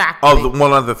matter of fact. Oh,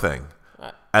 one other thing.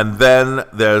 And then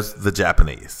there's the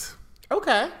Japanese.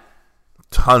 Okay.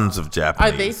 Tons of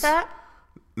Japanese. Are they fat?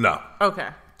 No.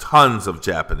 Okay. Tons of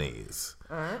Japanese.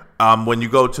 All right. When you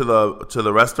go to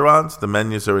the restaurants, the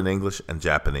menus are in English and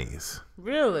Japanese.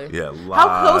 Really? Yeah,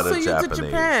 How close are you to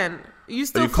Japan? Are you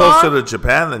closer to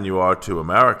Japan than you are to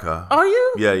America. Are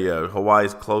you? Yeah.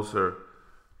 Hawaii's closer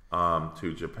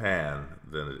to Japan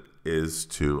than it is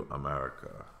to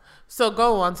America. So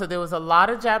go on. So there was a lot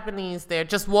of Japanese there.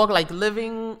 Just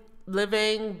living,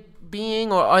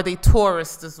 being, or are they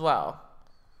tourists as well?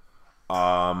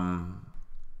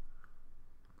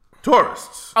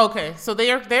 Tourists. Okay, so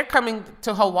they're coming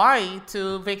to Hawaii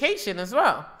to vacation as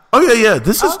well. Oh, yeah.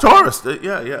 This is tourist.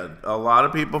 Yeah. A lot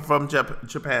of people from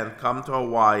Japan come to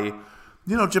Hawaii.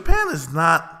 Japan is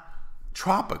not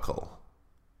tropical.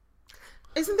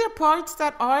 Isn't there parts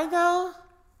that are, though?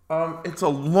 It's a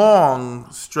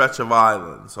long stretch of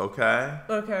islands, okay?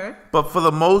 Okay. But for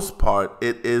the most part,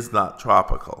 it is not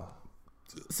tropical.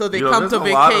 So they come to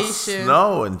vacation. There's a lot of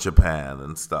snow in Japan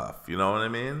and stuff. You know what I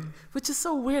mean? Which is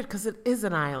so weird because it is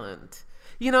an island.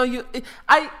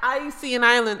 I see an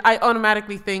island, I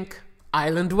automatically think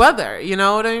island weather. You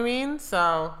know what I mean?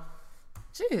 So,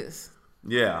 jeez.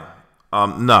 Yeah.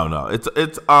 No.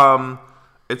 It's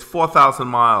 4,000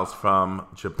 miles from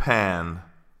Japan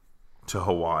to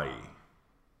Hawaii.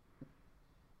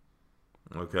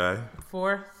 Okay.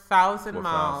 4,000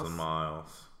 miles. 4,000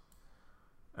 miles.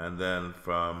 And then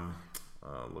from,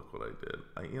 look what I did.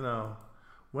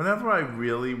 Whenever I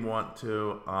really want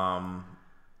to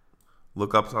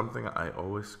look up something, I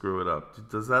always screw it up.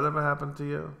 Does that ever happen to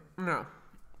you? No.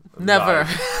 Never.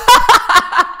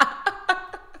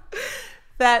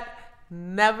 That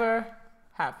never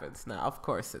happens. Now, of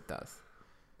course it does.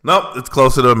 Nope, it's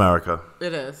closer to America.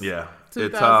 It is. Yeah.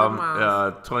 2,000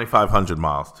 miles. 2,500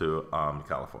 miles to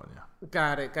California.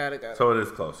 Got it. So it is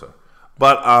closer.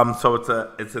 But so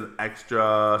it's an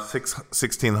extra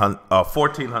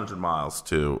 1,400 miles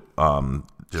to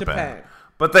Japan.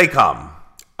 But they come.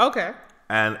 Okay.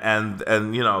 And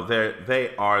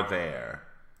they are there,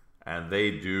 and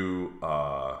they do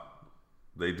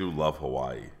love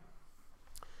Hawaii.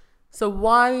 So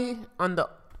why on the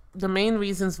main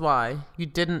reasons why you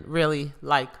didn't really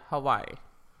like Hawaii?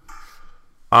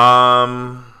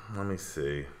 Let me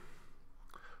see.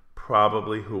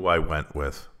 Probably who I went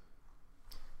with.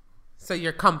 So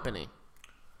your company.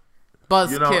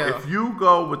 Buzzkill. If you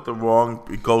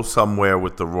go somewhere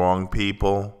with the wrong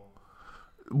people.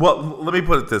 Well, let me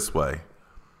put it this way.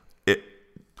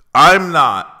 I'm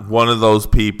not one of those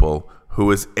people who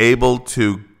is able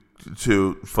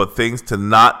for things to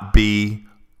not be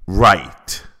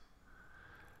right,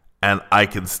 and I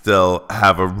can still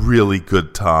have a really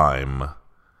good time.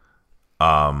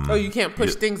 You can't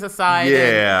push things aside.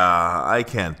 Yeah, I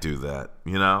can't do that,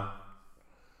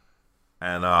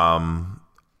 And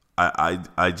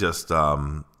I just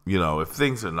if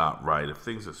things are not right, if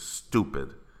things are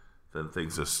stupid, then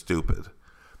things are stupid.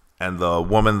 And the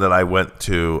woman that I went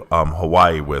to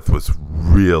Hawaii with was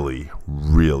really,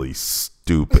 really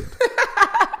stupid.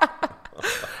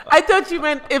 I thought you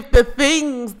meant if the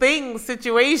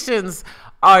situations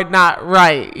are not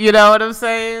right. You know what I'm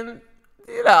saying?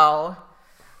 I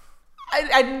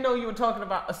didn't know you were talking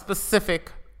about a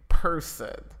specific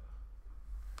person.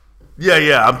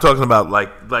 Yeah. I'm talking about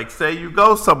like say you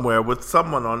go somewhere with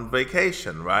someone on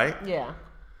vacation, right? Yeah.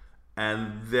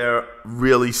 And they're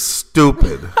really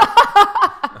stupid.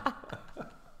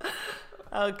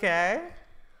 Okay.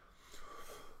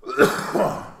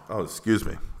 Oh, excuse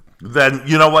me. Then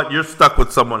you know what? You're stuck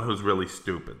with someone who's really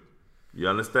stupid. You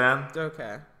understand?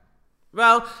 Okay.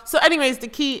 Well, so anyways, the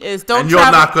key is don't. And you're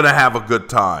not going to have a good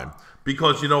time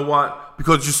because you know what?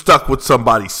 Because you're stuck with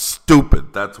somebody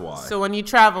stupid. That's why. So when you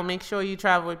travel, make sure you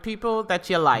travel with people that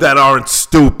you like, that aren't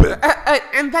stupid,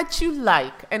 and that you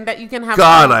like, and that you can have.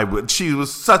 God, fun. I would. She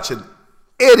was such an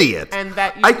idiot, and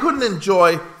that I couldn't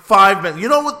enjoy 5 minutes. You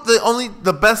know what?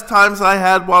 The best times I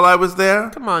had while I was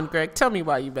there. Come on, Greg. Tell me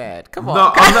why you bad. Come on.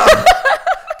 No, I'm not.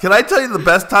 Can I tell you the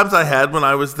best times I had when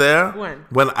I was there?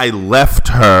 When I left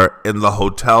her in the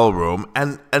hotel room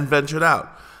and ventured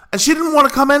out. And she didn't want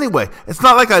to come anyway. It's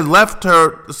not like I left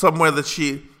her somewhere that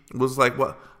she was like,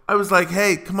 what? I was like,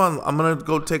 hey, come on. I'm going to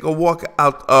go take a walk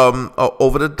out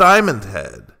over to Diamond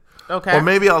Head. Okay. Or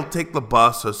maybe I'll take the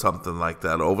bus or something like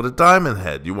that over to Diamond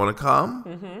Head. You want to come?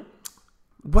 Mm-hmm.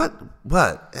 What?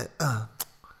 But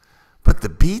the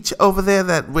beach over there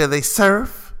where they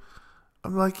surf?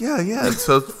 I'm like, yeah.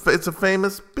 So it's a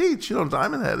famous beach.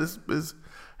 Diamond Head is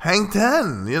Hang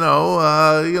 10.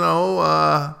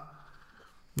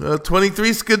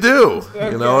 23 Skidoo.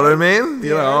 You know what I mean?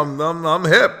 I'm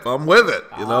hip. I'm with it.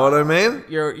 You know what I mean?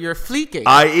 You're fleeking.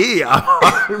 I.e.,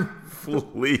 I'm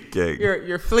fleeking.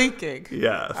 You're fleeking.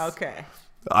 Yes. Okay.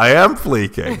 I am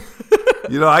fleeking.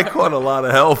 I caught a lot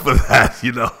of hell for that,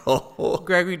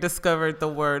 Gregory discovered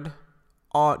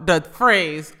the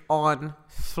phrase on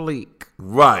fleek.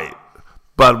 Right.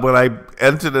 But when I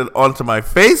entered it onto my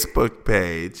Facebook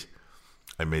page,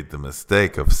 I made the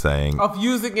mistake of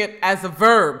using it as a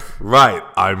verb. Right.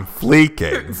 I'm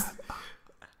fleeking.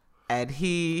 And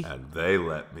they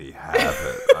let me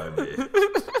have it.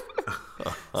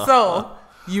 So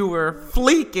you were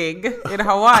fleeking in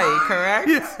Hawaii, correct?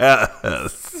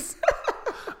 Yes.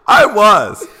 I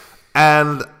was.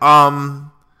 And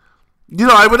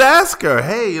I would ask her,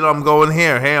 hey, I'm going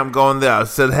here. Hey, I'm going there. I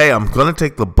said, hey, I'm going to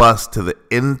take the bus to the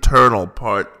internal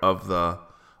part of the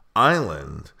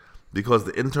island. Because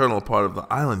the internal part of the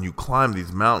island, you climb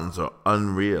these mountains are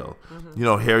unreal.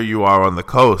 Mm-hmm. Here you are on the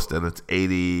coast, and it's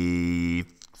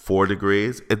 84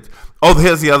 degrees.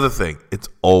 Here's the other thing. It's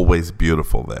always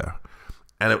beautiful there.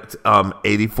 And it's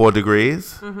 84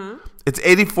 degrees. Mm-hmm. It's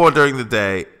 84 during the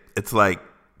day. It's like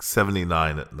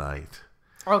 79 at night.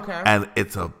 Okay. And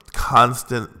it's a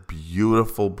constant,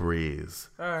 beautiful breeze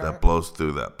that blows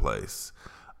through that place.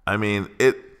 I mean,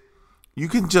 you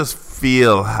can just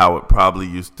feel how it probably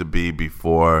used to be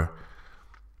before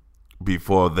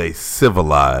they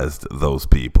civilized those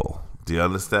people. Do you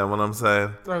understand what I'm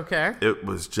saying? Okay. It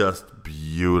was just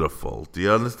beautiful. Do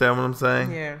you understand what I'm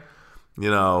saying? Yeah.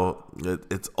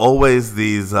 It's always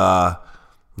these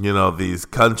these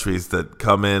countries that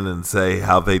come in and say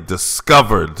how they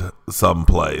discovered some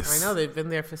place. I know, they've been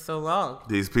there for so long.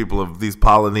 These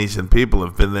Polynesian people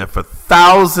have been there for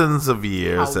thousands of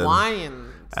years. Hawaiians.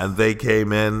 And they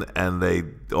came in and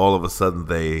all of a sudden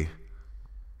they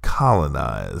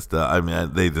colonized.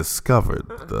 They discovered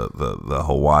the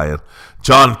Hawaiian.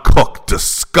 John Cook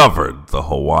discovered the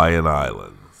Hawaiian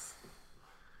Islands.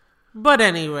 But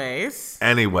anyway,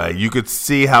 you could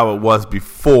see how it was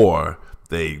before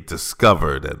they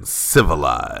discovered and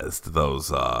civilized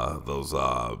those what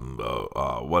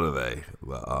are they?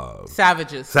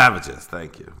 Savages. Savages.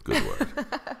 Thank you. Good word.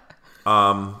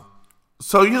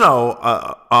 So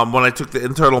when I took the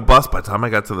internal bus, by the time I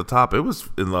got to the top, it was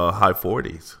in the high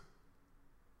 40s.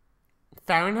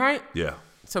 Fahrenheit? Yeah.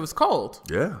 So it was cold.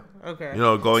 Yeah. Okay. You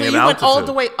know, going so in you altitude. went all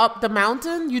the way up the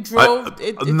mountain? You drove?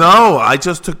 No, I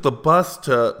just took the bus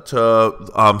to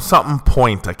something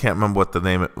point. I can't remember what the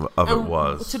name of it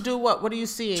was. To do what? What are you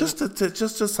seeing? Just to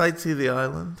sightsee the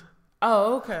island.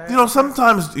 Oh, okay. You know,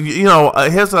 sometimes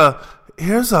here's a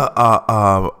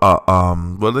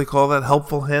what do they call that?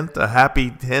 Helpful hint, a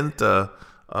happy hint.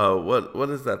 What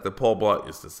is that Paul Blart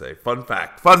used to say? Fun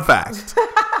fact.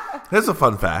 Here's a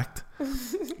fun fact.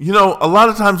 You know, a lot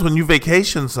of times when you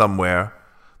vacation somewhere,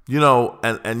 you know,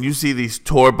 and you see these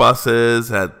tour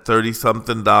buses at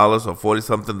 $30-something or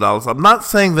 $40-something, I'm not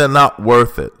saying they're not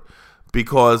worth it,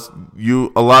 because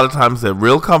a lot of times they're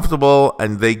real comfortable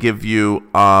and they give you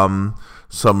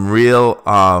some real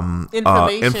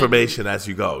information as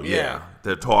you go. Yeah.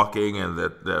 They're talking and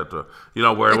they're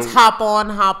where it's hop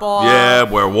on, hop off. Yeah,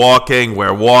 we're walking,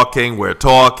 we're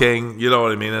talking. You know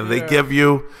what I mean? And they give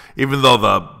you, even though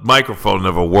the microphone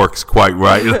never works quite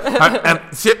right, and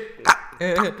shit.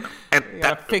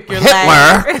 Pick your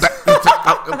Hitler,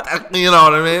 you know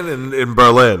what I mean? In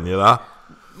Berlin, you know.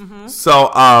 Mm-hmm. So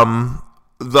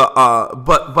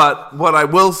but what I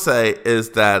will say is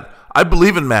that I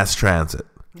believe in mass transit.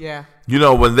 Yeah. You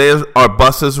know, when there are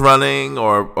buses running,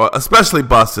 or especially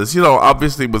buses, you know,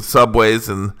 obviously with subways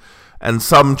and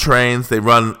some trains, they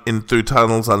run in through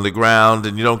tunnels underground,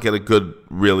 and you don't get a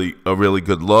really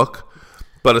good look.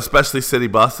 But especially city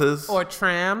buses or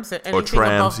trams, above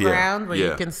ground where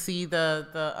you can see the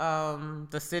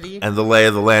city and the lay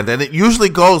of the land, and it usually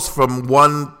goes from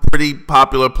one pretty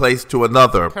popular place to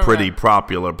another pretty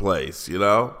popular place. You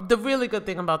know, the really good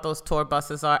thing about those tour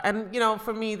buses are, and you know,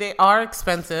 for me they are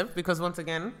expensive because once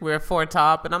again we're four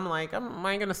top, and I'm like, am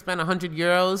I going to spend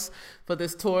 €100 for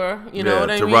this tour? You know what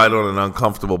I mean? To ride on an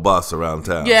uncomfortable bus around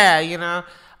town. Yeah, you know,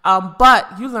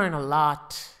 but you learn a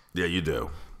lot. Yeah, you do.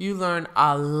 You learn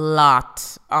a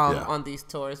lot on these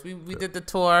tours. We did the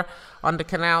tour on the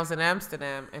canals in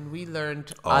Amsterdam, and we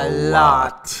learned a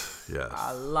lot. Yes.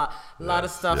 A lot of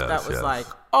stuff that was like,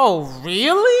 oh,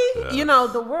 really? Yes. You know,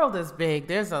 the world is big.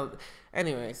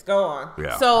 Anyways, go on.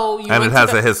 Yeah. So it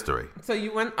has a history. So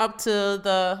you went up to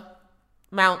the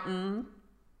mountain,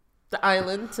 the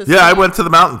island. I went to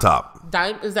the mountaintop.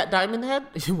 Is that Diamond Head?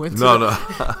 You went to No.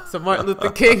 So Martin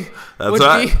Luther King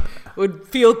would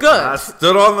feel good. I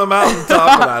stood on the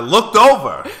mountaintop and I looked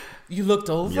over. You looked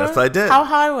over? Yes, I did. How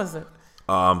high was it?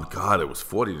 God, it was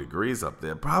 40 degrees up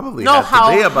there. Probably had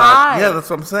to be about high? Yeah, that's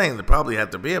what I'm saying. It probably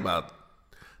had to be about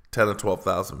 10 or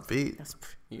 12,000 feet.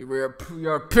 You're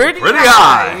pretty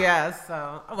high. Yeah. So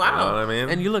wow. You know what I mean?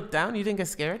 And you looked down. You didn't get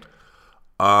scared?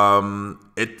 And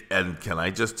can I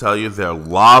just tell you, they're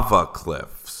lava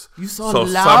cliffs. You saw lava?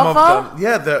 Some of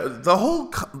them, the whole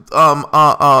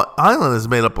island is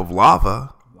made up of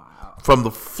lava. Wow. From the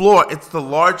floor, it's the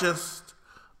largest.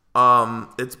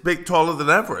 It's taller than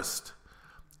Everest.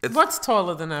 What's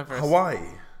taller than Everest?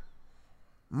 Hawaii.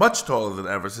 Much taller than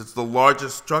Everest. It's the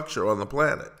largest structure on the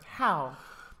planet. How?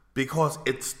 Because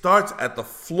it starts at the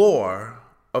floor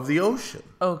of the ocean.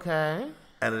 Okay.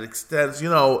 And it extends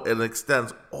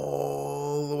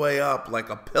all the way up like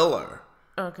a pillar.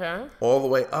 Okay. All the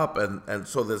way up. And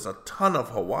so there's a ton of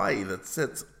Hawaii that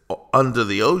sits under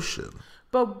the ocean.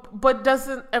 But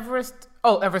doesn't Everest...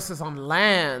 Oh, Everest is on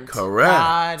land. Correct.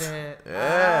 Got it.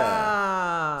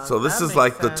 Yeah. So this is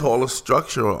like the tallest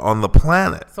structure on the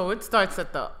planet. So it starts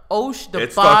at the ocean,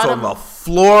 It starts on the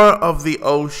floor of the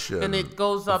ocean. And it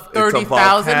goes up 30,000 feet.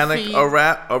 It's a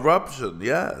volcanic eruption,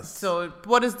 yes. So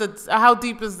how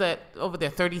deep is that over there?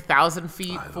 30,000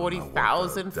 feet?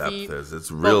 40,000 feet?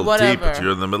 It's real deep, but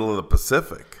you're in the middle of the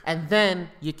Pacific. And then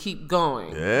you keep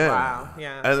going. Yeah. Wow.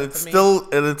 Yeah. And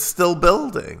it's still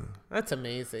building. That's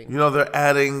amazing. You know, they've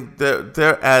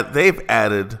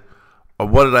added,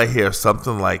 what did I hear?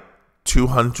 Something like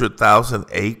 200,000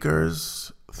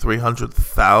 acres,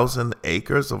 300,000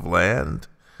 acres of land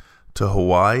to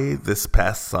Hawaii this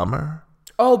past summer.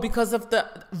 Oh, because of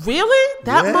really?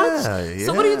 That much? Yeah.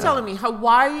 So what are you telling me?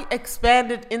 Hawaii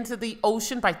expanded into the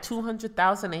ocean by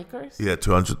 200,000 acres? Yeah,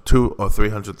 200 or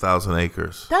 300,000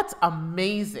 acres. That's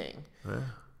amazing. Yeah.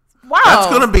 Wow. That's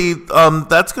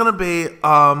gonna be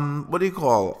what do you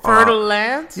call fertile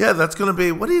land? Yeah, that's gonna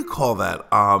be, what do you call that?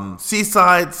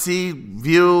 Seaside, sea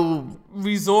view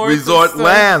resort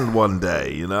land one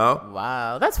day, you know?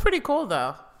 Wow. That's pretty cool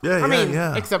though. Yeah, I mean,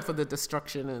 except for the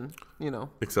destruction and, you know.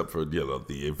 Except for, the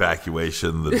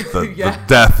evacuation, the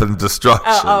death and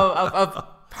destruction of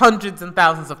hundreds and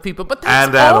thousands of people. But that's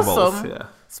and animals, awesome. yeah.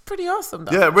 It's pretty awesome,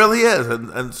 though. Yeah, it really is.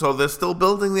 And so they're still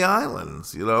building the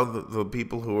islands, the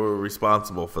people who are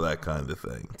responsible for that kind of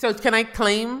thing. So can I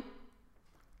claim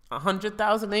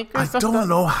 100,000 acres? I don't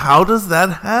know. How does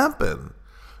that happen?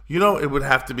 it would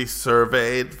have to be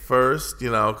surveyed first,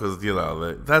 because,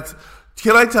 that's...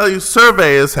 Can I tell you,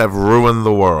 surveyors have ruined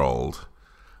the world.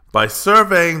 By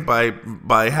surveying,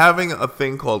 by having a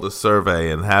thing called a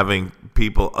survey and having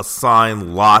people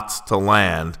assign lots to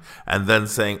land and then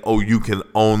saying, oh, you can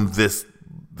own this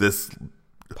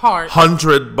part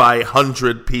 100 by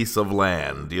 100 piece of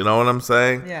land. You know what I'm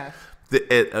saying? Yeah.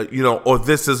 Or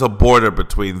this is a border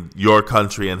between your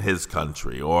country and his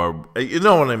country, or you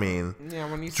know what I mean? Yeah,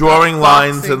 when you drawing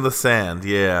lines in the sand.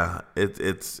 Yeah,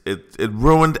 it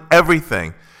ruined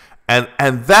everything, and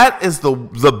that is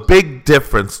the big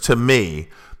difference to me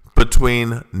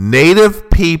between native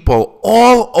people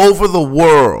all over the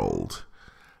world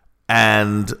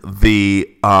and the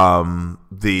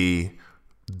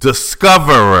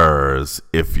discoverers,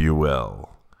 if you will.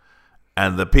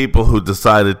 And the people who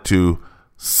decided to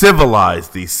civilize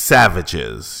these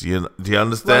savages. Do you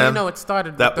understand? Well, it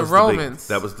started with the Romans.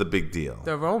 That was the big deal.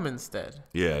 The Romans did.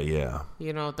 Yeah.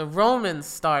 The Romans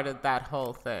started that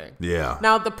whole thing. Yeah.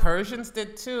 Now, the Persians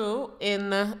did too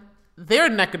in their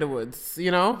neck of the woods,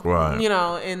 Right.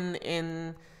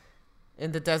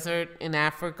 In the desert in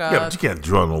Africa. Yeah, but you can't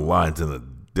draw no lines in the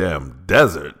damn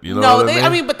desert.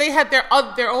 But they had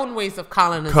their own ways of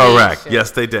colonization. Correct.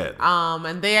 Yes, they did.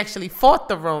 And they actually fought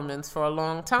the Romans for a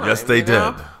long time. Yes, they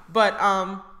did. But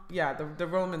the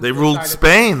Romans. They ruled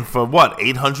Spain for what,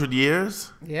 800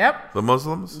 years? Yep. The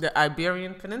Muslims. The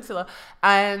Iberian Peninsula,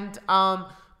 and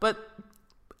but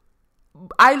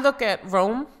I look at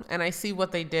Rome and I see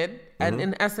what they did, and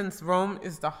in essence, Rome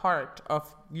is the heart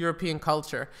of European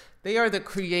culture. They are the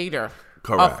creator.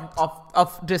 Correct.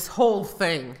 Of this whole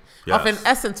thing. Yes. Of, in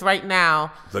essence, right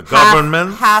now, the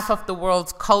government, half of the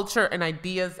world's culture and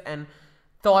ideas and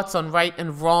thoughts on right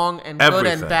and wrong and good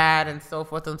and bad and so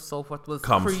forth was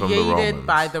created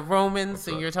by the Romans.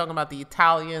 So you're talking about the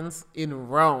Italians in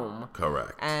Rome.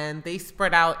 Correct. And they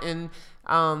spread out in,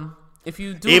 if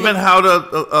you do... Even how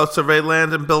to survey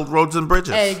land and build roads and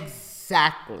bridges.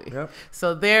 Exactly. Yep.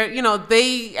 So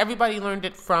everybody learned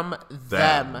it from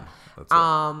them.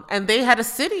 And they had a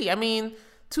city.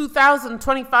 2,000,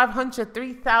 2,500,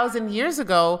 3,000 years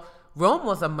ago, Rome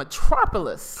was a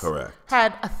metropolis. Correct.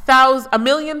 Had 1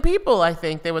 million people, I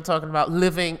think they were talking about,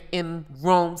 living in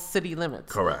Rome's city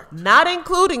limits. Correct. Not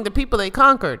including the people they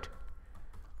conquered.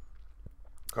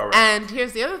 Correct. And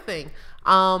here's the other thing.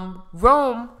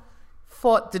 Rome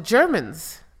fought the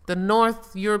Germans, the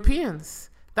North Europeans.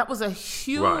 That was a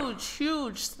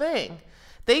huge thing.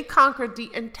 They conquered the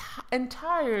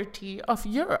entirety of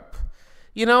Europe.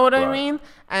 You know what I mean?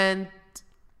 And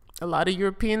a lot of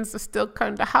Europeans are still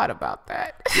kind of hot about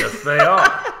that. Yes, they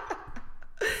are.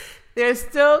 They're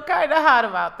still kind of hot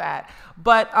about that.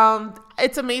 But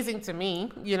it's amazing to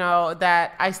me,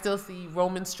 that I still see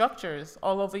Roman structures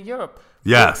all over Europe.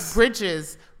 Yes.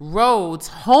 Bridges, roads,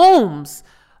 homes,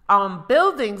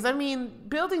 buildings.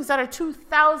 Buildings that are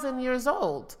 2,000 years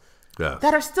old. Yes.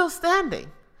 That are still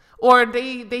standing. Or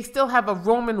they still have a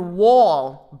Roman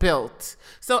wall built.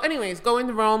 So anyways, going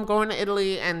to Rome, going to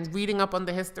Italy, and reading up on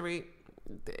the history.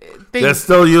 They're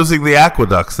still using the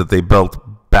aqueducts that they built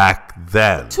back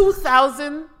then.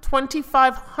 2,000,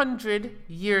 2,500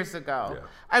 years ago.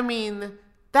 Yeah.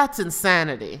 That's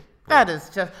insanity. That is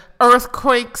just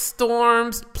earthquakes,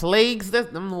 storms, plagues.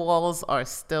 Them walls are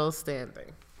still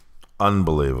standing.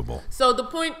 Unbelievable. So the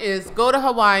point is, go to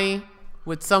Hawaii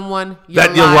with someone you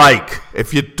like.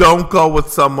 If you don't go with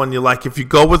someone you like, if you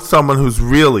go with someone who's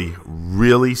really,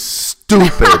 really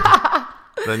stupid,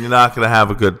 then you're not going to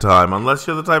have a good time. Unless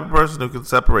you're the type of person who can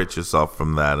separate yourself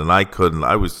from that. And I couldn't.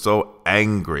 I was so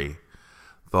angry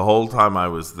the whole time I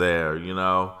was there.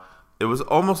 It was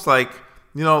almost like,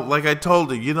 like I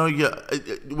told her,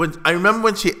 when I remember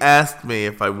when she asked me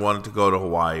if I wanted to go to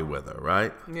Hawaii with her,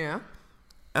 right? Yeah.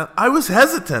 And I was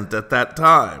hesitant at that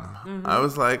time. Mm-hmm. I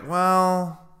was like,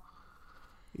 well,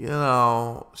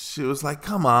 she was like,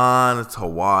 come on, it's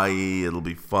Hawaii. It'll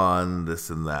be fun, this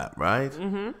and that, right?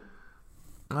 Mm-hmm.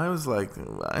 I was like,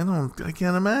 I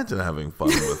can't imagine having fun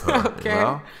with her.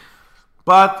 Okay.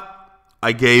 But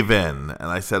I gave in and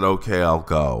I said, okay, I'll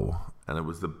go. And it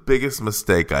was the biggest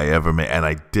mistake I ever made. And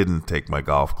I didn't take my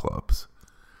golf clubs.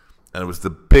 And it was the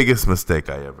biggest mistake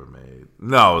I ever made.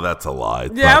 No, that's a lie.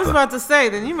 Yeah, I was about to say,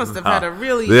 then you must have had a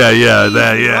really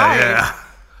yeah.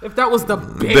 If that was the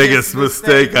biggest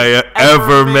mistake I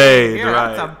ever made. Yeah,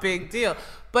 right. That's a big deal.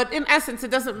 But in essence,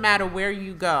 it doesn't matter where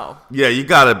you go. Yeah, you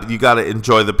gotta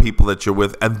enjoy the people that you're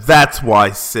with, and that's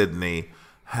why Sydney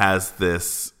has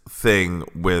this thing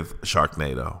with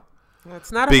Sharknado.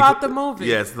 It's not about the movie.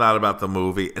 Yeah, it's not about the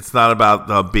movie. It's not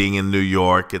about being in New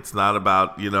York. It's not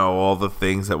about, all the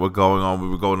things that were going on. We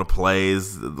were going to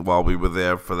plays while we were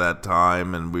there for that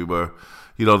time, and we were,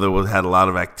 had a lot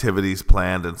of activities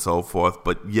planned and so forth.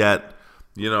 But yet,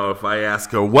 if I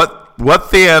ask her what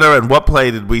theater and what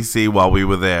play did we see while we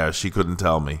were there, she couldn't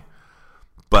tell me.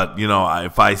 But,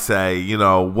 if I say,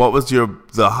 what was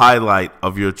the highlight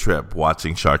of your trip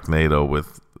watching Sharknado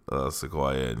with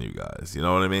Sequoia and you guys? You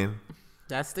know what I mean?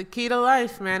 That's the key to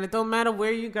life, man. It don't matter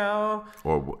where you go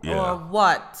or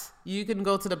what. You can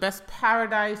go to the best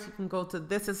paradise. You can go to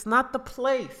this. It's not the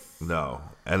place. No.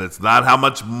 And it's not how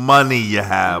much money you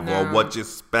have or what you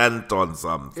spent on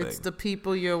something. It's the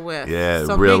people you're with. Yeah,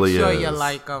 it really is. So make sure you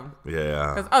like them.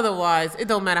 Yeah. Because otherwise, it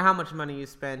don't matter how much money you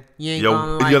spend.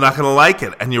 You're not going to like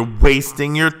it. And you're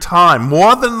wasting your time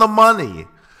more than the money.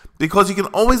 Because you can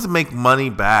always make money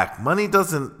back. Money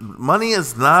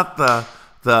is not the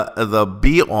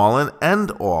be all and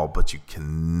end all, but you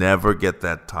can never get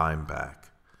that time back.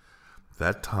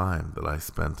 That time that I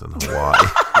spent in Hawaii,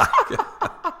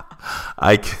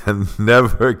 I can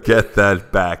never get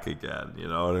that back again. You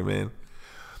know what I mean?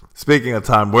 Speaking of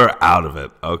time, we're out of it.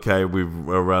 Okay,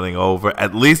 we're running over.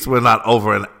 At least we're not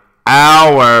over an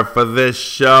hour for this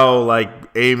show. Like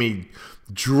Amy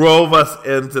drove us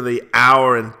into the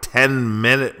hour and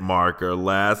 10-minute marker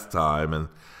last time, and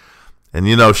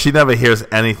she never hears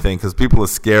anything because people are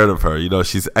scared of her.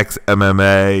 She's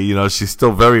ex-MMA. She's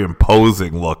still very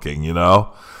imposing looking.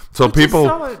 So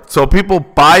people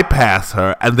bypass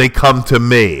her and they come to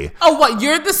me. Oh, what?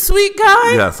 You're the sweet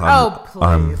guy? Yes.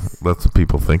 Please. That's what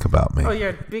people think about me. Oh,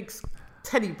 you're a big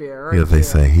teddy bear. Right? Yeah, they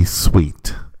say he's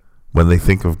sweet. When they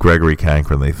think of Gregory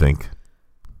Cankren, they think,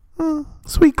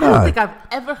 sweet guy. I don't think I've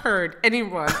ever heard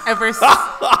anyone ever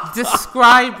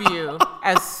describe you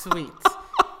as sweet.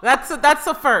 That's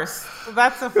a first.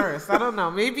 That's a first. I don't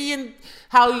know. Maybe in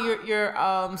how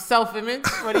your self-image.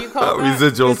 What do you call that?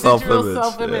 Residual self-image.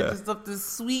 Self-image is of this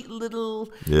sweet little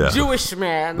Jewish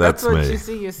man. That's what me. You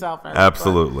see yourself as.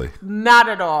 Absolutely. Not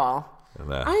at all.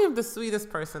 Nah. I am the sweetest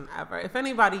person ever. If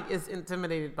anybody is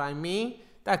intimidated by me,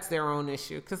 that's their own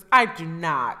issue. Because I do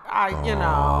not.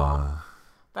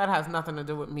 That has nothing to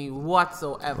do with me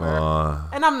whatsoever.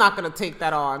 And I'm not going to take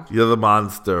that on. You're the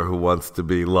monster who wants to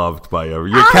be loved by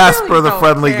everyone. You're Casper really the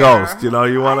friendly ghost. You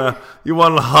want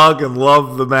to hug and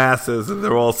love the masses, and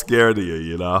they're all scared of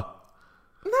you, No,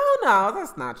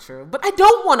 that's not true. But I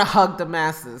don't want to hug the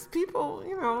masses. People,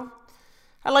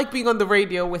 I like being on the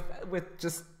radio with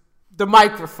just the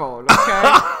microphone, okay?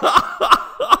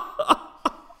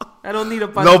 I don't need a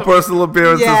bunch of personal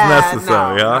appearances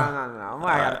necessary, huh? No.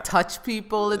 I gotta touch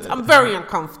people. I'm very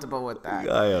uncomfortable with that.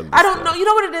 I understand. I don't know. You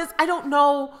know what it is? I don't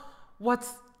know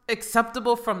what's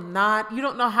acceptable from not. You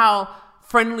don't know how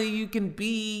friendly you can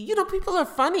be. People are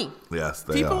funny. Yes,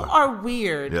 they people are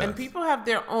weird, and people have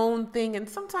their own thing. And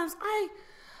sometimes I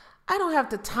don't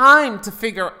have the time to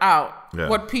figure out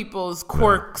what people's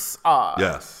quirks are.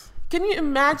 Yes. Can you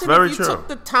imagine if you took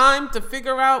the time to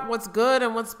figure out what's good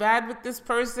and what's bad with this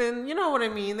person? You know what I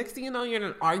mean? Next thing you know, you're in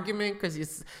an argument because you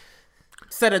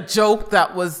said a joke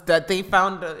that they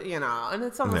found, and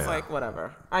it's almost like,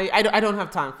 whatever. I don't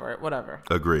have time for it. Whatever.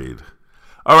 Agreed.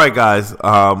 All right, guys.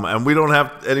 And we don't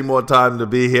have any more time to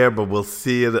be here, but we'll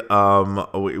see it.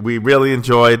 We really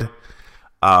enjoyed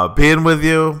being with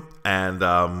you. And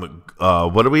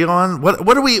what are we on?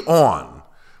 What are we on?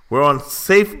 We're on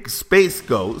Space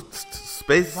Ghost,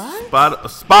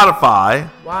 Spotify.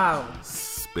 Wow.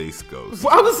 Space Ghost.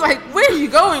 I was like, where are you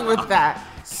going with that?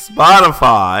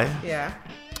 Spotify. Yeah.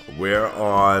 We're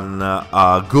on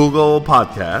Google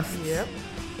Podcasts. Yep.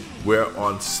 We're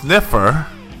on Sniffer,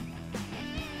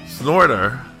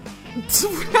 Snorter,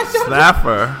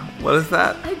 Snaffer. What is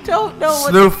that? I don't know.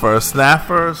 Snoofer,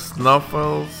 Snaffer,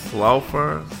 Snuffle,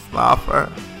 Slofer, Sloffer.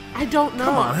 I don't know.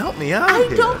 Come on, help me out I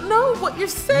don't know what you're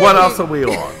saying. What else are we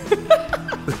on?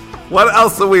 What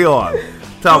else are we on?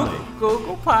 Tell me.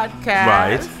 Google Podcasts.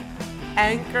 Right.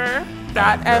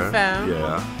 Anchor.fm.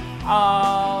 Yeah.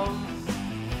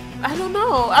 I don't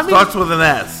know. Starts with an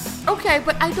S. Okay,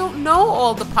 but I don't know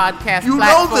all the podcast You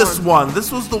platforms. know this one.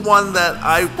 This was the one that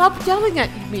I... Stop yelling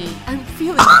at me. I'm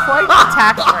feeling quite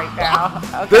attacked right now.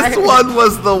 Okay? This one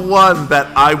was the one that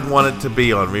I wanted to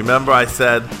be on. Remember I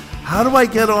said, how do I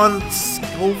get on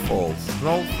Snowful?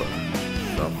 Snuffer.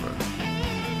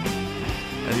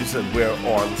 And you said, we're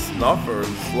on Snuffer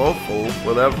and Slowful,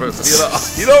 whatever.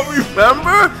 You don't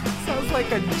remember? Sounds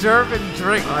like a German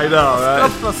drink. I know, right?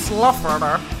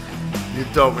 Sluffer. You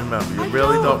don't remember. You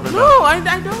really don't remember. No, I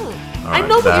don't. Right, I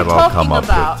know what you're talking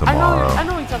about. I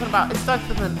know what you're talking about. It starts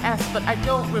with an S, but I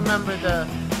don't remember the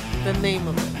name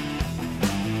of it.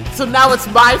 So now it's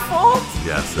my fault?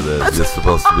 Yes, it is. You're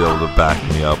supposed to be able to back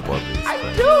me up on these I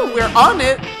things. do. We're on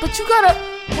it. But you gotta.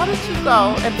 Why don't you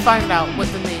go and find out what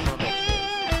the name of it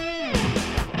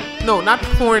is? No, not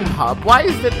Pornhub. Why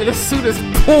is it that as soon as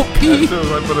Pool P? As soon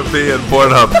as I put a P in,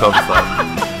 Pornhub comes up.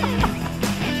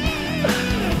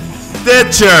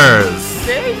 Stitchers!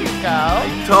 There you go.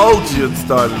 I told you it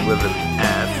started with an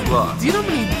S. Look. Do you know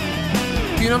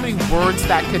how many words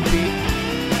that could be?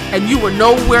 And you were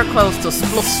nowhere close to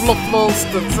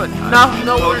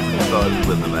nowhere close. It started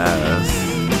with an S.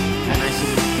 And I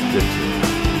should Stitchers.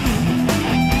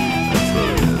 That's what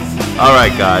it is.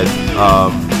 Alright, guys.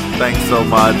 Thanks so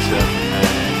much. And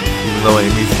even though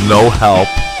Amy's no help,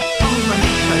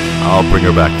 I'll bring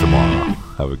her back tomorrow.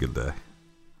 Have a good day.